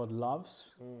like, God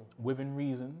loves within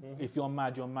reason. If you're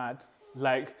mad, you're mad.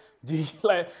 Like,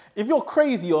 if you're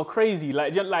crazy, you're crazy.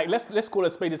 Like, let's call a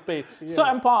spade a spade. Yeah.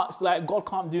 Certain parts, like, God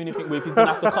can't do anything with. He's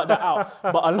gonna have to cut that out.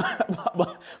 But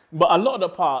a lot of the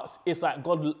parts, it's like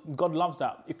God loves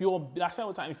that. I say all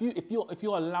the time, if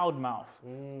you're a loudmouth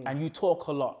and you talk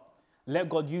a lot, let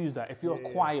God use that. If you're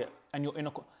quiet and you're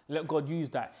let God use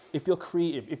that. If you're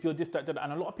creative, if you're this, that,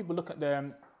 and a lot of people look at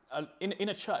them in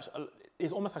a church.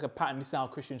 It's almost like a pattern. This is how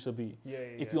Christians should be.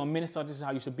 If you're a minister, this is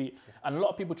how you should be. And a lot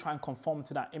of people try and conform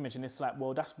to that image. And it's like,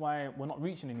 well, that's why we're not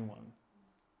reaching anyone.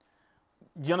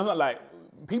 Do you understand? Like,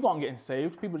 people aren't getting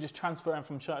saved. People are just transferring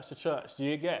from church to church. Do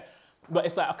you get? But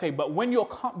it's like, okay, but when you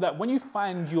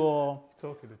find your...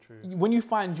 Talking the truth. When you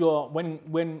find your...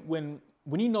 When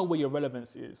you know where your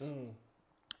relevance is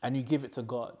and you give it to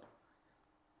God,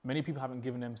 many people haven't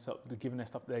given their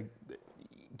stuff.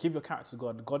 Give your character to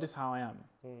God. God is how I am.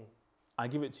 I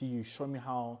give it to you. Show me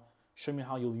how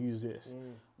you'll use this.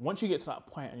 Once you get to that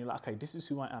point and you're like, okay, this is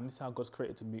who I am. This is how God's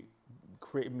created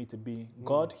me to be.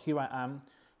 God, here I am.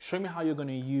 Show me how you're going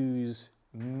to use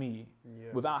me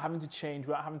without having to change,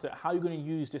 how you're going to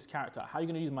use this character, how you're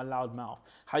going to use my loud mouth,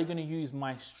 how you're going to use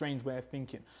my strange way of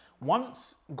thinking.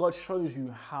 Once God shows you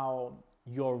how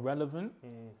you're relevant,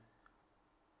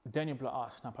 then you'll be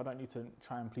like, snap, I don't need to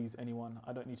try and please anyone.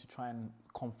 I don't need to try and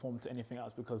conform to anything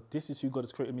else because this is who God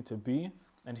has created me to be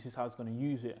and this is how He's going to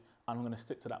use it and I'm going to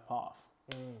stick to that path.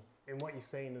 And what you're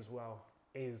saying as well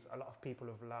is a lot of people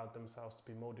have allowed themselves to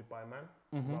be molded by man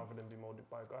rather than be molded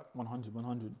by God. 100.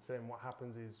 So then what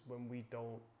happens is when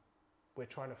we're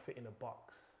trying to fit in a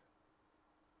box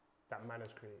that man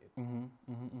has created.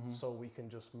 So we can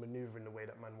just maneuver in the way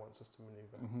that man wants us to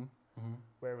maneuver.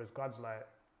 Whereas God's like,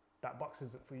 that box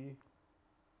isn't for you.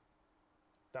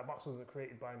 That box wasn't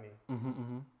created by me.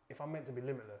 If I'm meant to be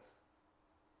limitless,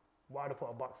 why do I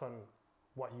put a box on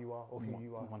what you are or who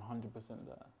you are? 100%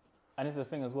 that. And it's the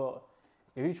thing as well,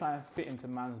 if you try and fit into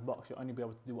man's box, you'll only be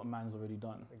able to do what man's already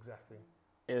done. Exactly.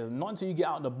 It's not until you get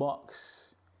out of the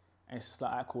box and it's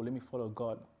like, alright, cool, let me follow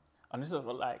God. And this is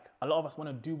like, a lot of us want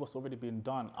to do what's already been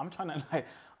done. I'm trying to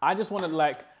I just want to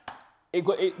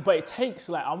but it takes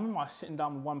I remember I was sitting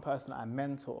down with one person that I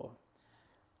mentor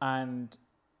and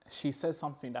she said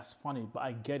something that's funny, but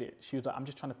I get it. She was like, I'm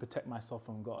just trying to protect myself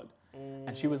from God.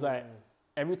 And she was like,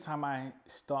 every time I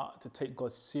start to take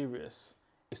God serious,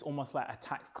 it's almost like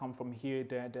attacks come from here,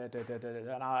 there.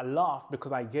 And I laugh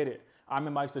because I get it. I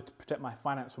remember I used to protect my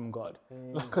finance from God.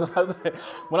 Because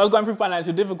when I was going through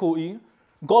financial difficulty,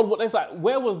 God, it's like,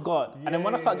 where was God? And then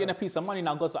when I start getting a piece of money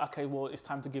now, God's like, okay, well, it's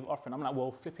time to give offering. I'm like,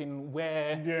 well, flipping,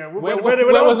 where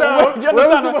was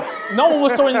no one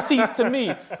was throwing seeds to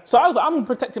me. So I was like, I'm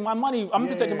protecting my money. I'm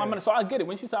protecting my money. So I get it.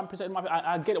 When she said I'm protecting my money,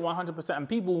 I get it 100%. And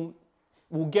people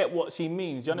will get what she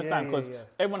means. Do you understand? Because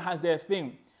everyone has their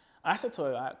thing. And I said to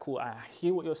her, all right, cool, I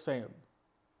hear what you're saying.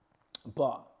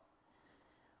 But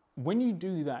when you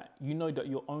do that, you know that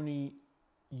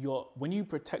when you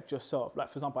protect yourself, like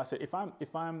for example, I said, if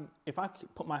I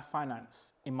put my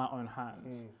finance in my own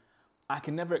hands, I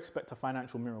can never expect a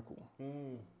financial miracle.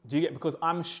 Do you get? Because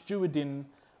I'm stewarding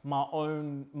my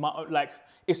own, like,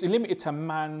 it's limited to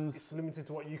man's. It's limited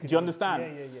to what you can do. Do you understand?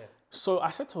 Yeah. So I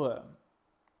said to her,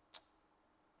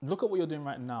 look at what you're doing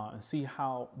right now and see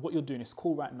how what you're doing is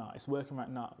cool right now. It's working right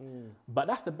now. But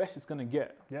that's the best it's going to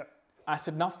get. Yep. I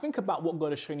said, now think about what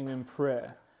God is showing you in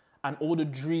prayer and all the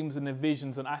dreams and the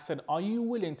visions. And I said, are you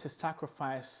willing to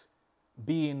sacrifice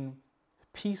being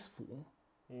peaceful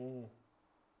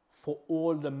for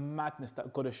all the madness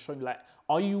that God has shown you? Like,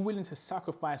 are you willing to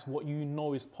sacrifice what you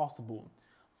know is possible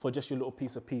for just your little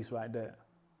piece of peace right there?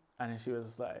 And then she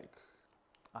was like,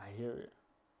 I hear it.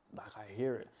 Like, I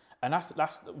hear it. And that's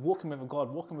walking with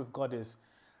God. Walking with God is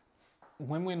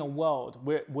when we're in a world,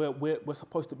 we're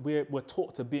supposed to, we're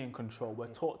taught to be in control. We're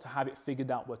taught to have it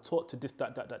figured out. We're taught to this,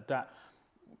 that.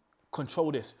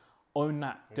 Control this, own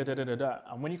that,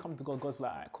 And when you come to God, God's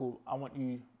like, all right, cool, I want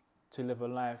you to live a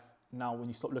life now when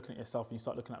you stop looking at yourself and you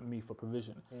start looking at me for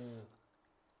provision,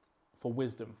 for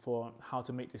wisdom, for how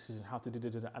to make decisions, how to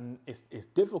do. And it's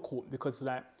difficult because,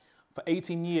 like, for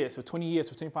 18 years, for 20 years,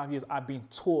 for 25 years, I've been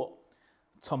taught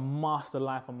to master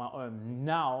life on my own.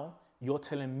 Now you're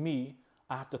telling me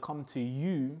I have to come to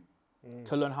you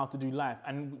to learn how to do life.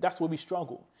 And that's where we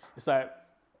struggle. It's like,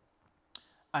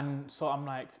 and so I'm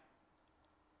like,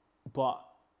 but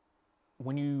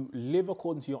when you live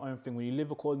according to your own thing, when you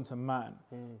live according to man,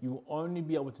 you will only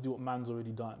be able to do what man's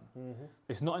already done.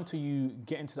 It's not until you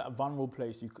get into that vulnerable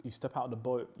place, you step out of the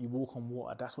boat, you walk on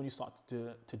water, that's when you start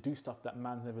to do stuff that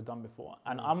man's never done before.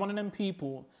 And I'm one of them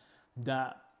people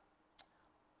that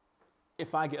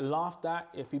if I get laughed at,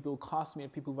 if people cast me,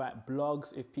 if people write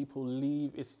blogs, if people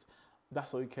leave,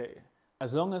 that's okay.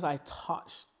 As long as I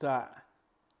touch that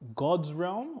God's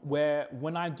realm, where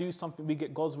when I do something, we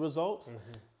get God's results,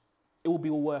 it will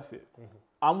be all worth it.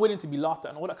 I'm willing to be laughed at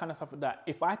and all that kind of stuff like that.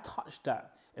 If I touch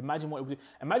that, imagine what it would do.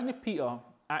 Imagine if Peter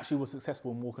actually was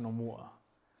successful in walking on water.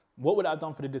 What would that have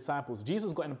done for the disciples?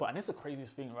 Jesus got in the boat, and it's the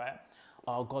craziest thing, right?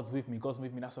 Oh, God's with me,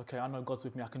 that's okay. I know God's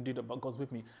with me, I can do that, but God's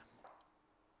with me.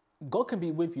 God can be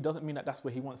with you doesn't mean that that's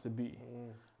where he wants to be.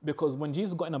 Because when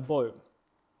Jesus got in a boat,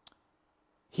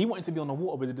 he wanted to be on the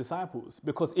water with the disciples.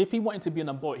 Because if he wanted to be in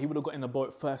a boat, he would have got in the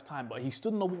boat first time. But he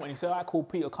stood in the water and he said, all right, cool,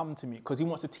 Peter, come to me. Because he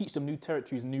wants to teach them new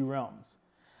territories, new realms.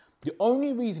 The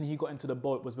only reason he got into the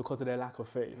boat was because of their lack of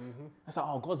faith. It's like,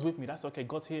 oh, God's with me, that's okay,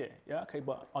 God's here. Yeah, okay,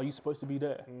 but are you supposed to be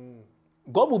there?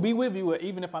 God will be with you,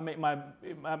 even if I make my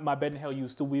bed in hell, you'll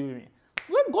still be with me.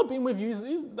 God being with you,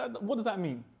 what does that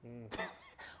mean?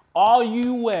 Are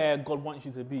you where God wants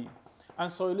you to be? And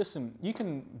so, listen, you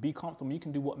can be comfortable. You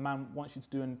can do what man wants you to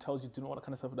do and tells you to do all that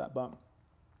kind of stuff like that. But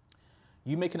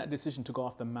you making that decision to go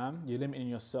after man, you're limiting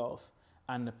yourself.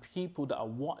 And the people that are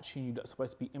watching you that are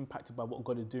supposed to be impacted by what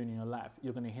God is doing in your life,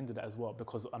 you're going to hinder that as well.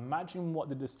 Because imagine what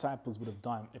the disciples would have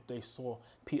done if they saw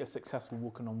Peter successful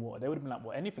walking on water. They would have been like,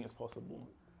 well, anything is possible.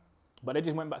 But they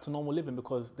just went back to normal living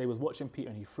because they was watching Peter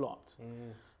and he flopped.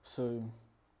 So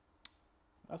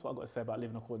that's what I've got to say about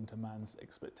living according to man's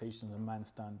expectations and man's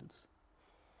standards.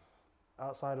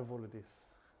 Outside of all of this,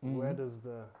 where does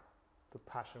the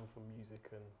passion for music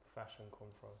and fashion come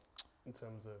from in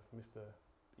terms of Mr.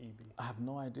 EB? I have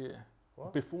no idea.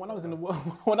 What? Before, when I was in the world,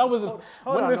 when I was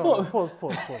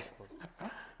Pause.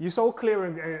 You're so clear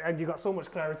and you got so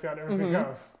much clarity on everything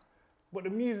else, but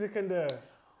the music and the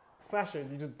fashion,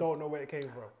 you just don't know where it came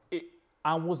from.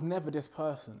 I was never this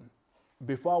person.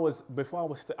 I was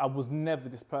never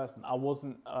this person.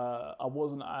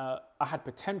 I had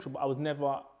potential, but I was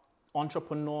never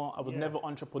entrepreneur. I was never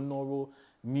entrepreneurial.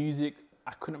 Music,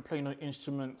 I couldn't play no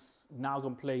instruments. Now I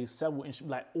can play several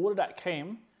instruments. Like, all of that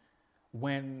came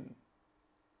when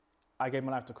I gave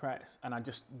my life to Christ, and I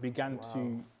just began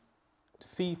to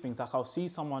see things. Like, I'll see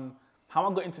someone, how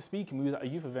I got into speaking, we was at a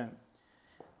youth event,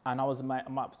 and I might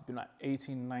have been like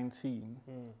 18, 19,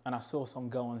 and I saw some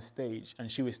girl on stage,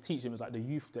 and she was teaching. It was like the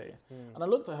youth day, and I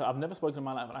looked at her. I've never spoken in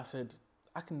my life, and I said,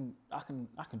 I can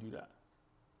do that.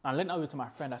 And I leaned over to my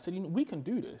friend. I said, we can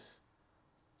do this.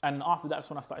 And after that's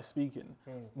when I started speaking.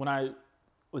 When I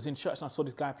was in church and I saw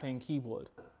this guy playing keyboard,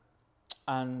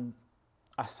 and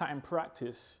I sat in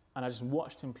practice and I just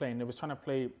watched him playing. He was trying to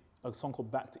play a song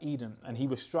called Back to Eden, and he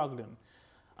was struggling. And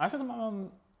I said to my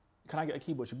mum, can I get a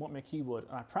keyboard? She bought me a keyboard,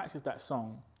 and I practiced that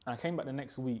song. And I came back the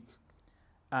next week,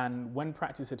 and when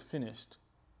practice had finished,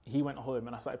 he went home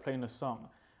and I started playing the song.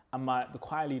 And the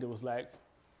choir leader was like,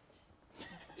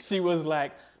 she was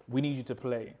like, we need you to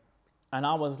play. And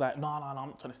I was like, no, I'm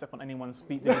not trying to step on anyone's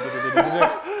feet. No,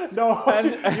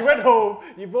 you went home,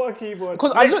 you bought a keyboard.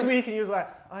 Next week, and you was like,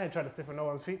 I ain't trying to step on no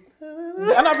one's feet.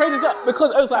 And I praised that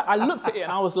because I was like, I looked at it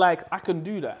and I was like, I can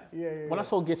do that. When I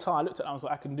saw guitar, I looked at it and I was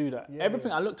like, I can do that.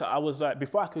 Everything I looked at, I was like,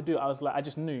 before I could do it, I was like, I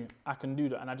just knew I can do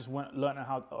that. And I just went and learned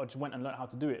how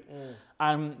to do it.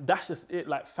 And that's just it.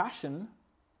 Like fashion,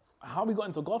 how we got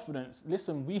into confidence.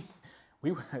 Listen, we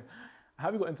were. How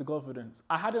we got into confidence?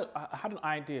 I had an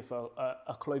idea for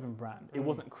a clothing brand. It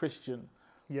wasn't Christian.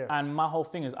 Yeah. And my whole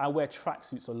thing is I wear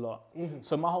tracksuits a lot.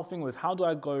 So my whole thing was, how do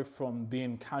I go from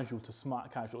being casual to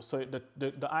smart casual? So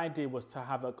the idea was to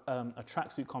have a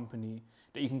tracksuit company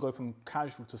that you can go from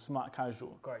casual to smart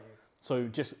casual. Got you. So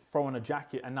just throw on a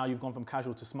jacket and now you've gone from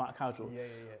casual to smart casual. Yeah.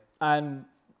 And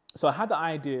so I had the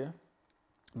idea.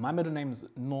 My middle name is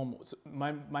Norman.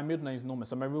 My middle name is Norman.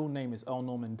 So my real name is Earl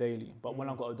Norman Daly. But when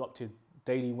I got adopted,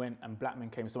 Daly went and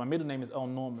Blackman came. So my middle name is Earl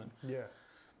Norman. Yeah.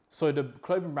 So the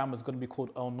clothing brand was going to be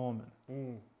called Earl Norman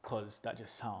because that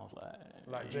just sounds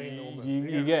like Jane Norman.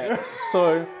 You get it.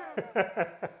 So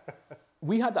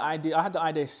we had the idea. I had the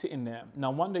idea sitting there. Now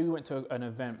one day we went to an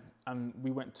event and we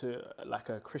went to like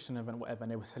a Christian event, whatever,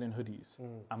 and they were selling hoodies.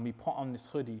 And we put on this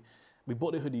hoodie. We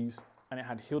bought the hoodies and it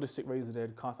had Heal the Sick, Raise the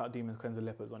Dead, Cast Out Demons, Cleanse the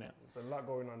Lepers on it. There's a lot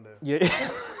going on there. Yeah.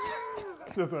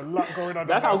 There's a lot going on.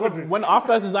 That's how good. When our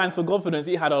first designs for confidence,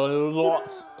 it had a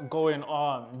lot going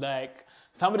on. Like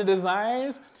some of the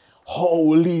designs,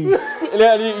 holy,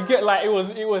 you get like it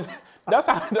was. That's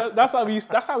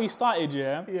how we started,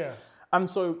 yeah. Yeah. And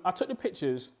so I took the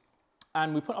pictures,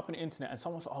 and we put it up on the internet, and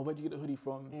someone was like, "Oh, where'd you get the hoodie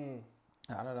from?"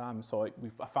 I don't know. So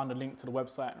I found a link to the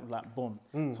website, and like, boom.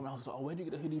 Someone else was like, "Oh, where'd you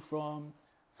get the hoodie from?"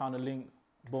 Found a link,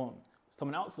 boom.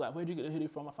 Someone else was like, where'd you get the hoodie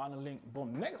from? I found a link,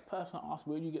 boom. Next person asked,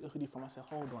 where'd you get the hoodie from? I said,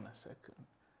 hold on a second.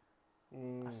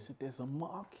 I said, there's a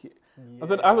market. Yeah.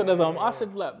 I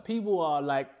said, like, people are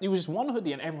like, it was just one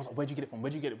hoodie and everyone's like, where'd you get it from?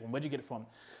 Where'd you get it from? Where'd you get it from?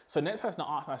 So next person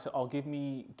I asked, I said, oh, give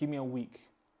me a week.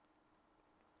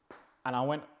 And I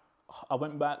went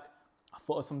back, I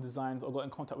thought of some designs, I got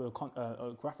in contact with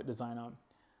a graphic designer.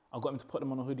 I got him to put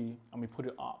them on a hoodie and we put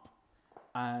it up.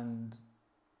 And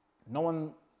no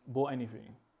one bought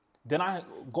anything. Then I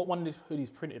got one of these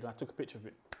hoodies printed and I took a picture of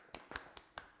it.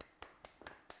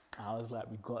 And I was like,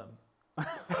 we got him.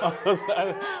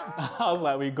 I was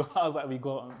like, we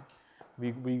got him.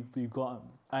 We got him.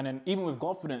 And then even with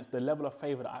confidence, the level of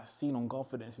favor that I've seen on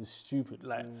confidence is stupid.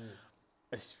 Like,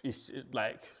 it's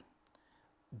like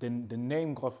the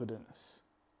name confidence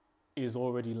is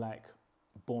already like,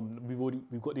 boom,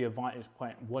 we've got the advantage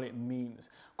point, what it means.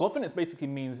 Confidence basically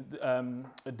means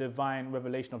a divine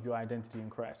revelation of your identity in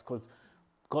Christ, because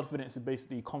confidence is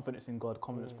basically confidence in God,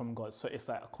 confidence from God. So it's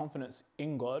like a confidence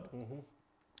in God.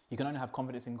 You can only have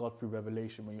confidence in God through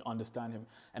revelation when you understand him.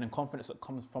 And then confidence that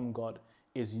comes from God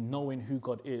is knowing who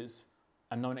God is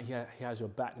and knowing that he has your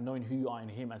back, knowing who you are in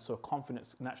him. And so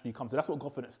confidence naturally comes. So that's what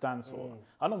confidence stands for.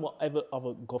 I don't know whatever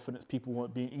other confidence people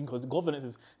want to be in, because confidence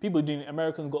is, people doing,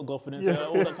 Americans got confidence,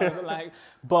 all that kind of stuff. Like,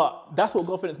 but that's what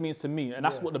confidence means to me. And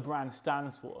that's what the brand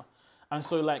stands for. And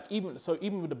so like, even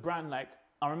with the brand, like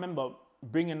I remember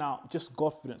bringing out just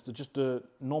confidence, just the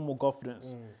normal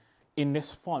confidence in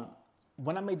this font.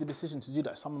 When I made the decision to do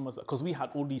that, someone was like, because we had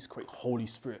all these great Holy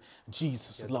Spirit,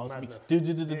 Jesus loves me,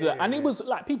 and it was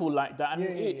like people like that, and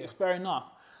it's fair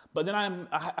enough. But then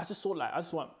I just thought like I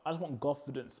just want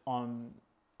confidence on,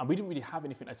 and we didn't really have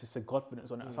anything that just said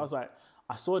confidence on it. So I was like,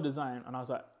 I saw a design, and I was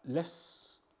like,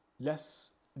 let's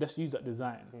use that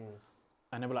design.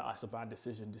 And they were like, oh, it's a bad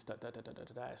decision, this, that,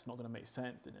 it's not gonna make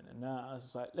sense. And I was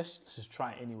just like, let's just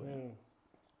try it anyway.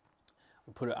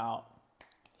 We put it out,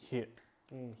 hit.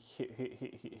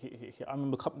 Hit. I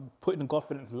remember putting the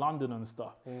confidence London and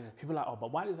stuff. People were like, oh, but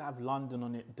why does it have London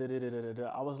on it?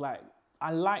 I was like,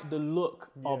 I like the look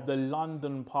of the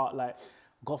London part, like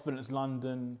confidence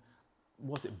London,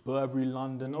 what's it, Burberry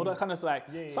London, all that kind of stuff.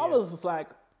 Like, I was just like,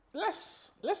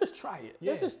 let's just try it.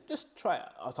 Let's just try it.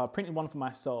 So I printed one for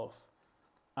myself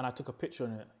and I took a picture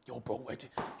on it. Yo, bro, wait.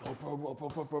 Yo, bro.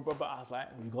 I was like,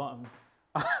 we got him.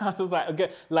 I was like,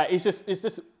 okay, like it's just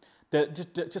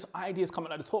just ideas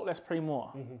coming out. The Talk Less, Pray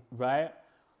More, right?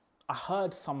 I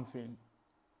heard something,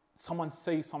 someone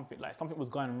say something, like something was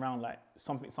going around, like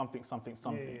something. I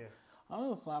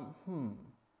was like,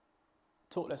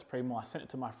 Talk Less, Pray More. I sent it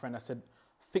to my friend. I said,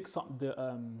 fix up the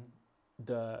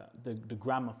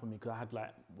grammar for me, because I had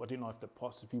like, I didn't know if the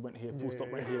apostrophe went here, full stop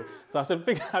went here. So I said,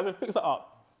 fix it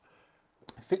up.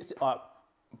 Fixed it up,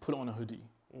 put it on a hoodie.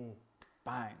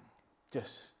 Bang.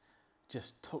 Just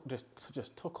took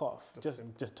off.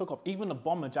 Just took off. Even the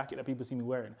bomber jacket that people see me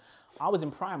wearing. I was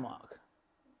in Primark.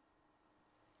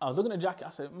 I was looking at the jacket. I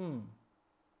said,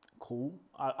 cool.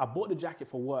 I bought the jacket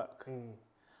for work.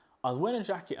 I was wearing a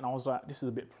jacket and I was like, this is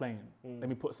a bit plain. Let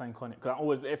me put something on it. Because I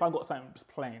always, if I got something just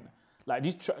plain, like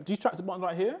these tracksuit buttons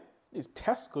right here, is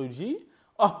Tesco, G.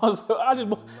 I was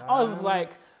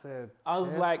like,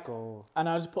 and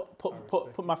I just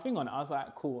put my thing on it. I was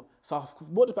like, cool. So I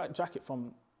bought the back jacket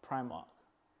from Primark,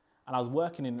 and I was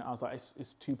working in it. I was like,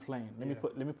 it's too plain. Let me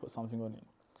put something on it.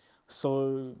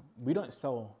 So we don't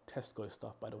sell Tesco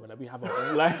stuff, by the way. Like we have our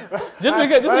own, like he's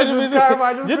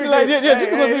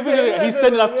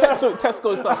sending us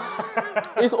Tesco stuff.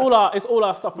 It's all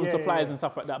our stuff from suppliers and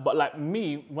stuff like that. But like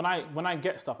me, when I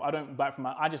get stuff, I don't buy it from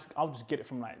I'll just get it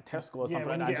from like Tesco or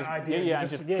something like that. And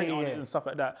just print it on it and stuff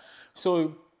like that.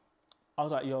 So I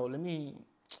was like, yo, let me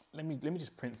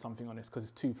just print something on this because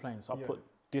it's too plain. So I put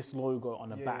this logo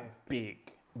on the back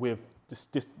big with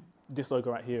this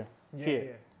logo right here.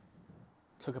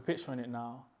 Took a picture on it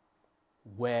now.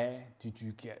 Where did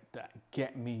you get that?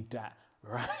 Get me that,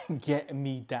 right? Get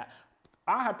me that.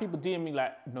 I had people DM me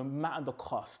like, no matter the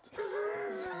cost,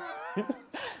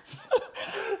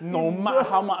 no matter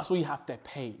how much we have to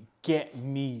pay, get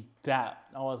me that.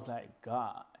 I was like,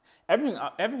 God. Everything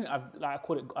I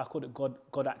call it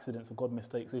God accidents or God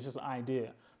mistakes. It's just an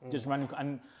idea, just random.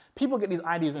 And people get these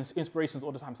ideas and inspirations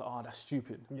all the time. So, oh, that's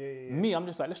stupid. Me, I'm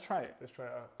just like, let's try it. Let's try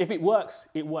it out. If it works,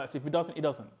 it works. If it doesn't, it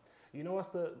doesn't. You know what's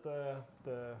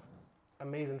the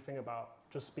amazing thing about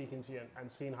just speaking to you and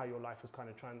seeing how your life has kind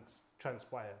of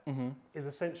transpired is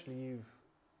essentially you've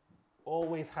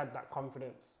always had that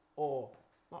confidence, or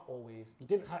not always. You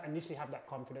didn't initially have that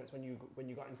confidence when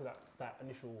you got into that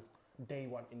initial day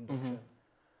one induction.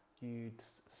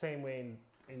 Same way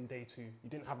in day two, you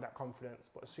didn't have that confidence,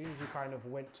 but as soon as you kind of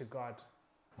went to God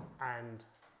and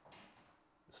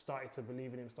started to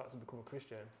believe in him, started to become a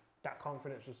Christian, that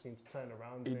confidence just seems to turn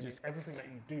around. Everything that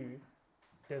you do,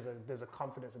 there's a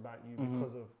confidence about you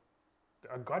because of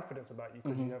a confidence about you,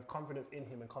 because you have confidence in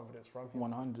him and confidence from him.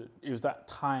 100. It was that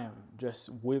time just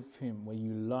with him where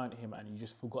you learned him and you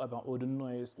just forgot about all the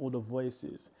noise, all the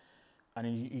voices, and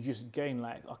then you just gain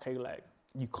like, okay, like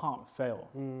you can't fail.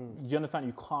 You understand?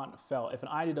 You can't fail. If an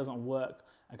idea doesn't work,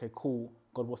 okay, cool.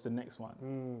 God, what's the next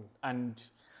one? And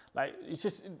like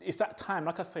it's that time.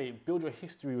 Like I say, build your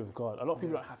history with God. A lot of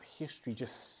people don't have history.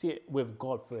 Just sit with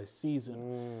God for a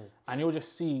season, and you'll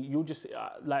just see.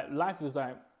 Like life is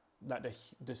like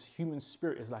this human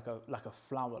spirit is like a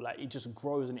flower. Like it just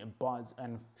grows and it buds,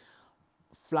 and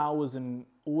flowers and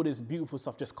all this beautiful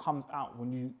stuff just comes out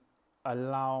when you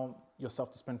allow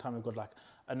yourself to spend time with God. Like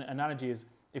an analogy is,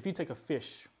 if you take a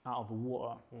fish out of the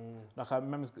water, like I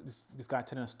remember this guy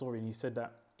telling a story, and he said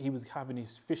that he was having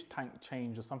his fish tank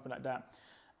changed or something like that,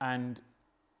 and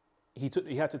he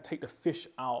had to take the fish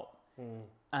out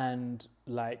and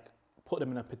like put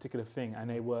them in a particular thing, and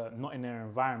they were not in their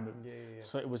environment.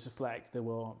 So it was just like he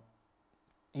was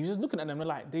just looking at them and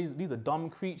like, these are dumb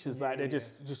creatures, like they're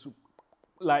just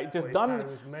done.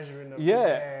 Measuring them.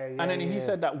 And then he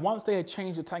said that once they had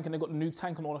changed the tank and they got the new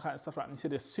tank and all that kind of stuff, right? And he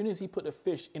said as soon as he put the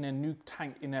fish in a new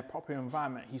tank in their proper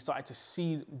environment, he started to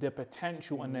see their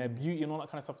potential and their beauty and all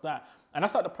that kind of stuff. And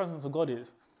that's like the presence of God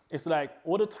is. It's like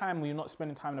all the time when you're not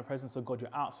spending time in the presence of God,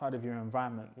 you're outside of your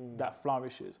environment that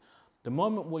flourishes. The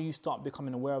moment where you start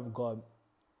becoming aware of God,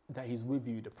 that he's with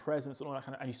you, the presence and all that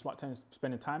kind of, and you start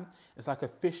spending time, it's like a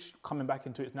fish coming back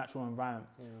into its natural environment.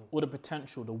 All the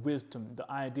potential, the wisdom,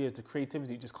 the ideas, the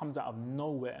creativity just comes out of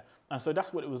nowhere. And so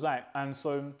that's what it was like. And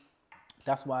so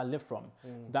that's where I live from,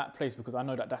 that place, because I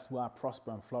know that that's where I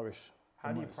prosper and flourish.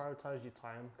 How do you prioritize your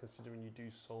time, considering you do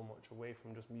so much away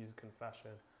from just music and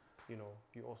fashion? You know,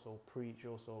 you also preach,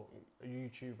 you're also a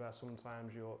YouTuber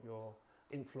sometimes, you're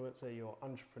influencer, you're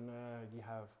entrepreneur, you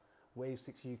have Wave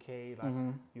 6 UK, like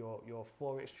your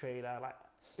Forex trader, like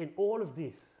in all of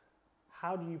this,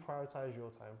 how do you prioritize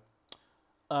your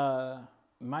time?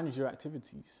 Manage your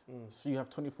activities. So you have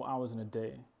 24 hours in a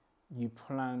day. You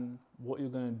plan what you're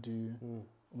going to do,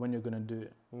 when you're going to do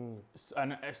it.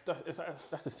 And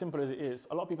that's as simple as it is.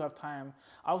 A lot of people have time.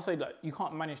 I would say that you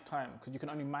can't manage time because you can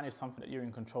only manage something that you're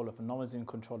in control of, and no one's in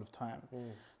control of time.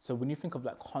 So when you think of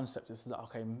that concept, it's like,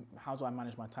 okay, how do I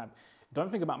manage my time? Don't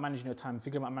think about managing your time,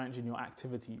 think about managing your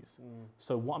activities.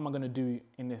 So what am I going to do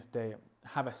in this day?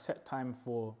 Have a set time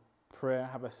for prayer,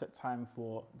 have a set time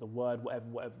for the word,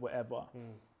 whatever.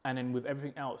 And then with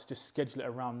everything else, just schedule it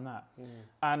around that.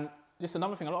 And just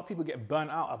another thing, a lot of people get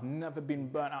burnt out. I've never been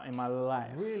burnt out in my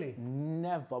life. Really?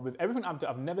 Never. With everything I've done,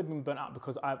 I've never been burnt out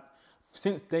because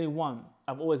since day one,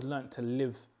 I've always learned to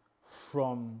live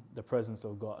from the presence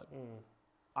of God.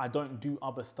 I don't do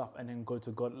other stuff and then go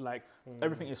to God. Like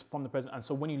everything is from the present. And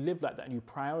so when you live like that and you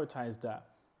prioritize that,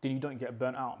 then you don't get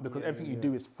burnt out because everything you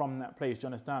do is from that place. Do you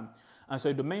understand? And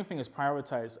so the main thing is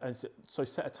prioritize. So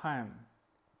set a time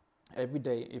every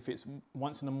day. If it's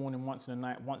once in the morning, once in the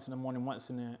night, once in the morning, once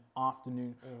in the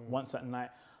afternoon, once at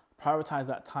night, prioritize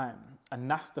that time. And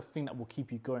that's the thing that will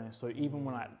keep you going. So even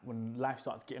when life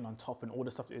starts getting on top and all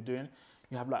the stuff that you're doing,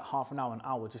 you have like half an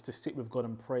hour just to sit with God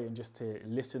and pray and just to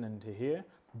listen and to hear.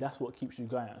 That's what keeps you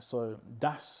going. So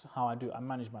that's how I do it. I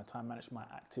manage my time, manage my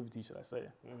activity, should I say.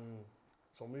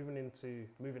 So moving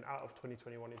out of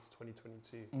 2021 into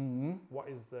 2022, what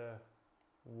is the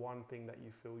one thing that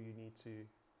you feel you need to,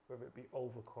 whether it be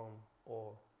overcome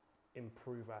or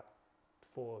improve at,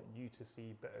 for you to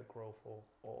see better growth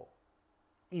or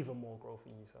even more growth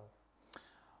in yourself?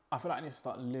 I feel like I need to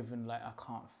start living like I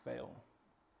can't fail.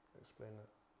 Explain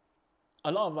that.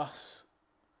 A lot of us,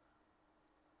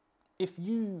 if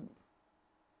you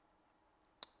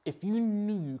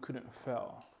knew you couldn't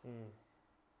fail,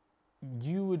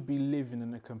 you would be living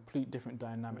in a complete different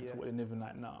dynamic to what you're living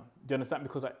right now. Do you understand?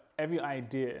 Because like every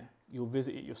idea, you'll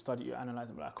visit it, you'll study it, you'll analyze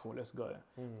it, be like, cool, let's go.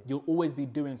 You'll always be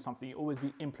doing something, you'll always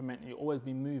be implementing, you'll always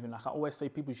be moving. Like I always say,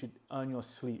 people should earn your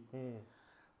sleep.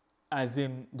 As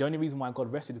in, the only reason why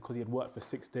God rested is because he had worked for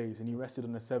 6 days and he rested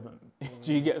on the 7th.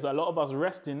 Do you get? So a lot of us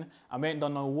resting and we ain't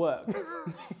done no work.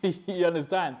 You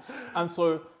understand? And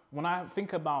so when I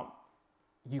think about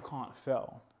you can't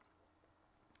fail,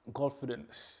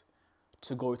 confidence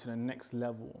to go to the next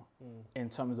level in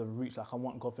terms of reach, like I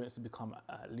want confidence to become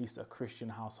at least a Christian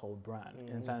household brand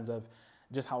in terms of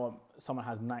just how someone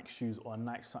has Nike shoes or a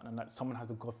Nike something, and that someone has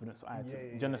the confidence item.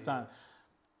 Do you understand?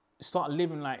 Start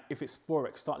living like, if it's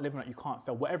Forex, start living like you can't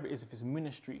fail. Whatever it is, if it's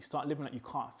ministry, start living like you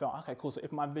can't fail. Okay, cool. So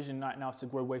if my vision right now is to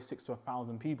grow Wave 6 to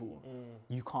 1,000 people,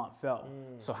 you can't fail.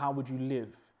 So how would you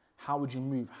live? How would you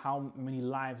move? How many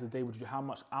lives a day would you do? How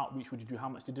much outreach would you do? How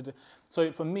much did you do?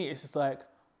 So for me, it's just like,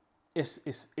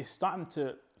 it's starting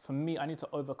to, for me, I need to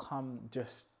overcome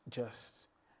just,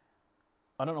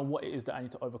 I don't know what it is that I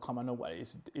need to overcome. I know what it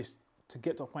is. It's to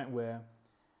get to a point where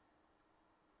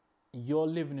you're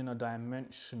living in a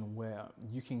dimension where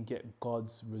you can get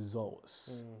God's results.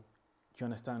 Do you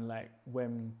understand? Like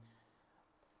when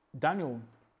Daniel,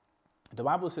 the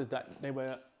Bible says that they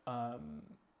were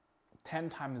 10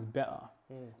 times better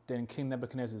than King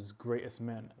Nebuchadnezzar's greatest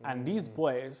men. And these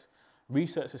boys,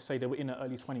 researchers say they were in their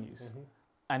early 20s.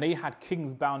 And they had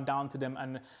kings bound down to them,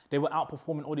 and they were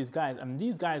outperforming all these guys. And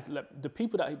these guys, like, the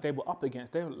people that they were up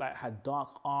against, they were, like, had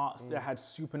dark arts, they had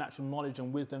supernatural knowledge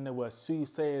and wisdom, they were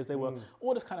soothsayers, they were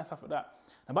all this kind of stuff like that.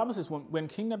 The Bible says when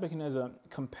King Nebuchadnezzar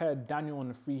compared Daniel and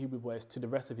the 3 Hebrew boys to the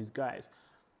rest of his guys,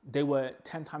 they were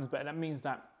 10 times better. That means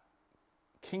that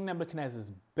King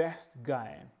Nebuchadnezzar's best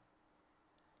guy,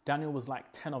 Daniel was like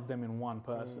 10 of them in one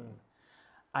person.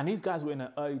 And these guys were in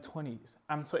their early 20s.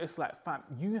 And so it's like, fam,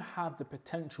 you have the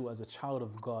potential as a child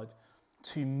of God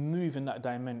to move in that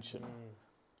dimension.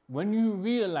 When you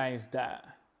realize that,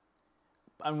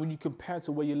 and when you compare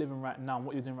to where you're living right now and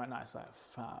what you're doing right now, it's like,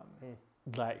 fam,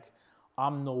 like,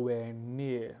 I'm nowhere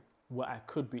near where I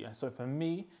could be. And so for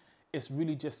me, it's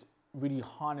really just really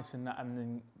harnessing that and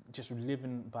then just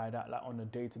living by that, like on a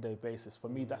day-to-day basis. For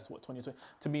me, that's what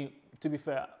 2020, to be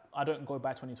fair, I don't go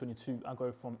by 2022, I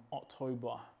go from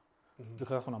October because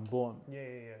that's when I'm born.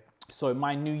 So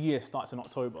my new year starts in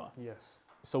October.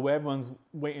 So where everyone's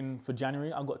waiting for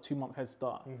January, I've got a 2-month head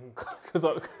start.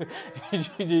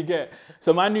 You get?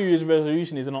 So my New Year's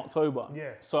resolution is in October.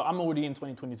 So I'm already in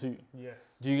 2022.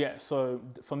 Do you get? So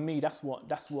for me, that's what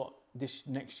this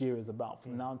next year is about.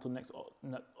 From now until next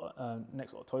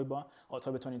October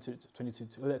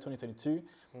 2022.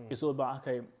 It's all about,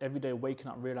 okay, every day waking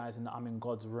up, realizing that I'm in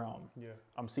God's realm.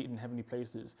 I'm seated in heavenly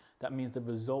places. That means the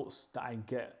results that I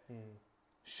get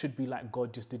should be like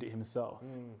God just did it himself.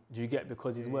 Do you get?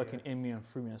 Because he's working in me and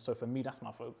through me. And so for me, that's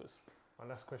my focus. My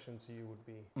last question to you would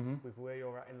be, with where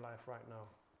you're at in life right now,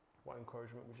 what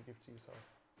encouragement would you give to yourself?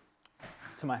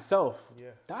 To myself?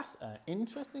 That's an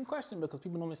interesting question, because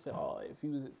people normally say, oh, if he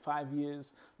was 5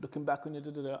 years looking back on your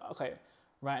okay,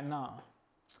 right now,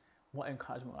 what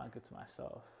encouragement would I give to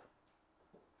myself?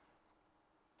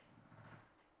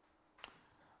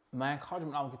 My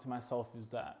encouragement I would give to myself is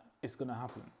that it's going to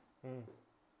happen.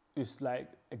 It's like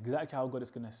exactly how God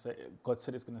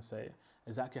said it's going to say,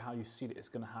 exactly how you see it, it's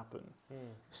going to happen.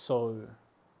 So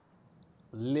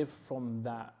live from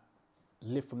that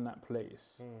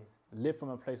place. Live from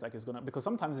a place like it's going to, because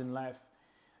sometimes in life,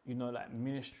 you know, like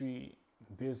ministry,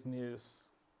 business,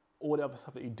 all the other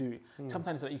stuff that you do,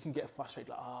 sometimes like you can get frustrated,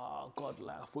 like, oh God,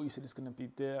 like I thought you said it's going to be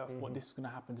there, I thought this is going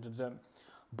to happen to them.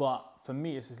 But for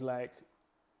me, it's just like,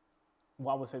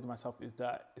 what I would say to myself is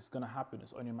that it's gonna happen.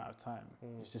 It's only a matter of time.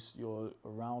 It's just you're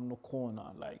around the corner.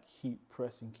 Like keep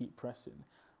pressing.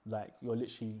 Like you're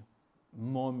literally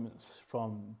moments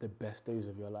from the best days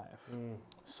of your life.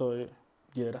 So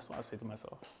yeah, that's what I say to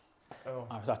myself. Oh.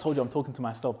 So I told you I'm talking to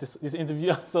myself. This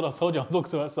interview, I told you I'm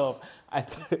talking to myself.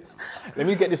 Let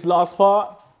me get this last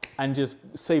part and just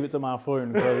save it to my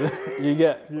phone because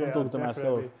I'm talking to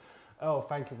myself. Oh,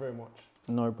 thank you very much.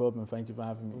 No problem. Thank you for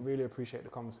having me. Really appreciate the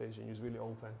conversation. You was really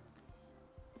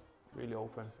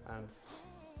open, and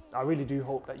I really do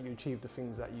hope that you achieve the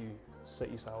things that you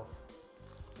set yourself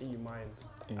in your mind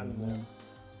and more.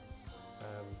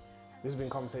 This has been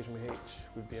Conversation with H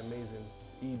with the amazing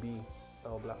EB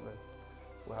Earl Blackman.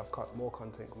 We'll have more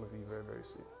content coming for you very, very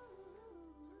soon.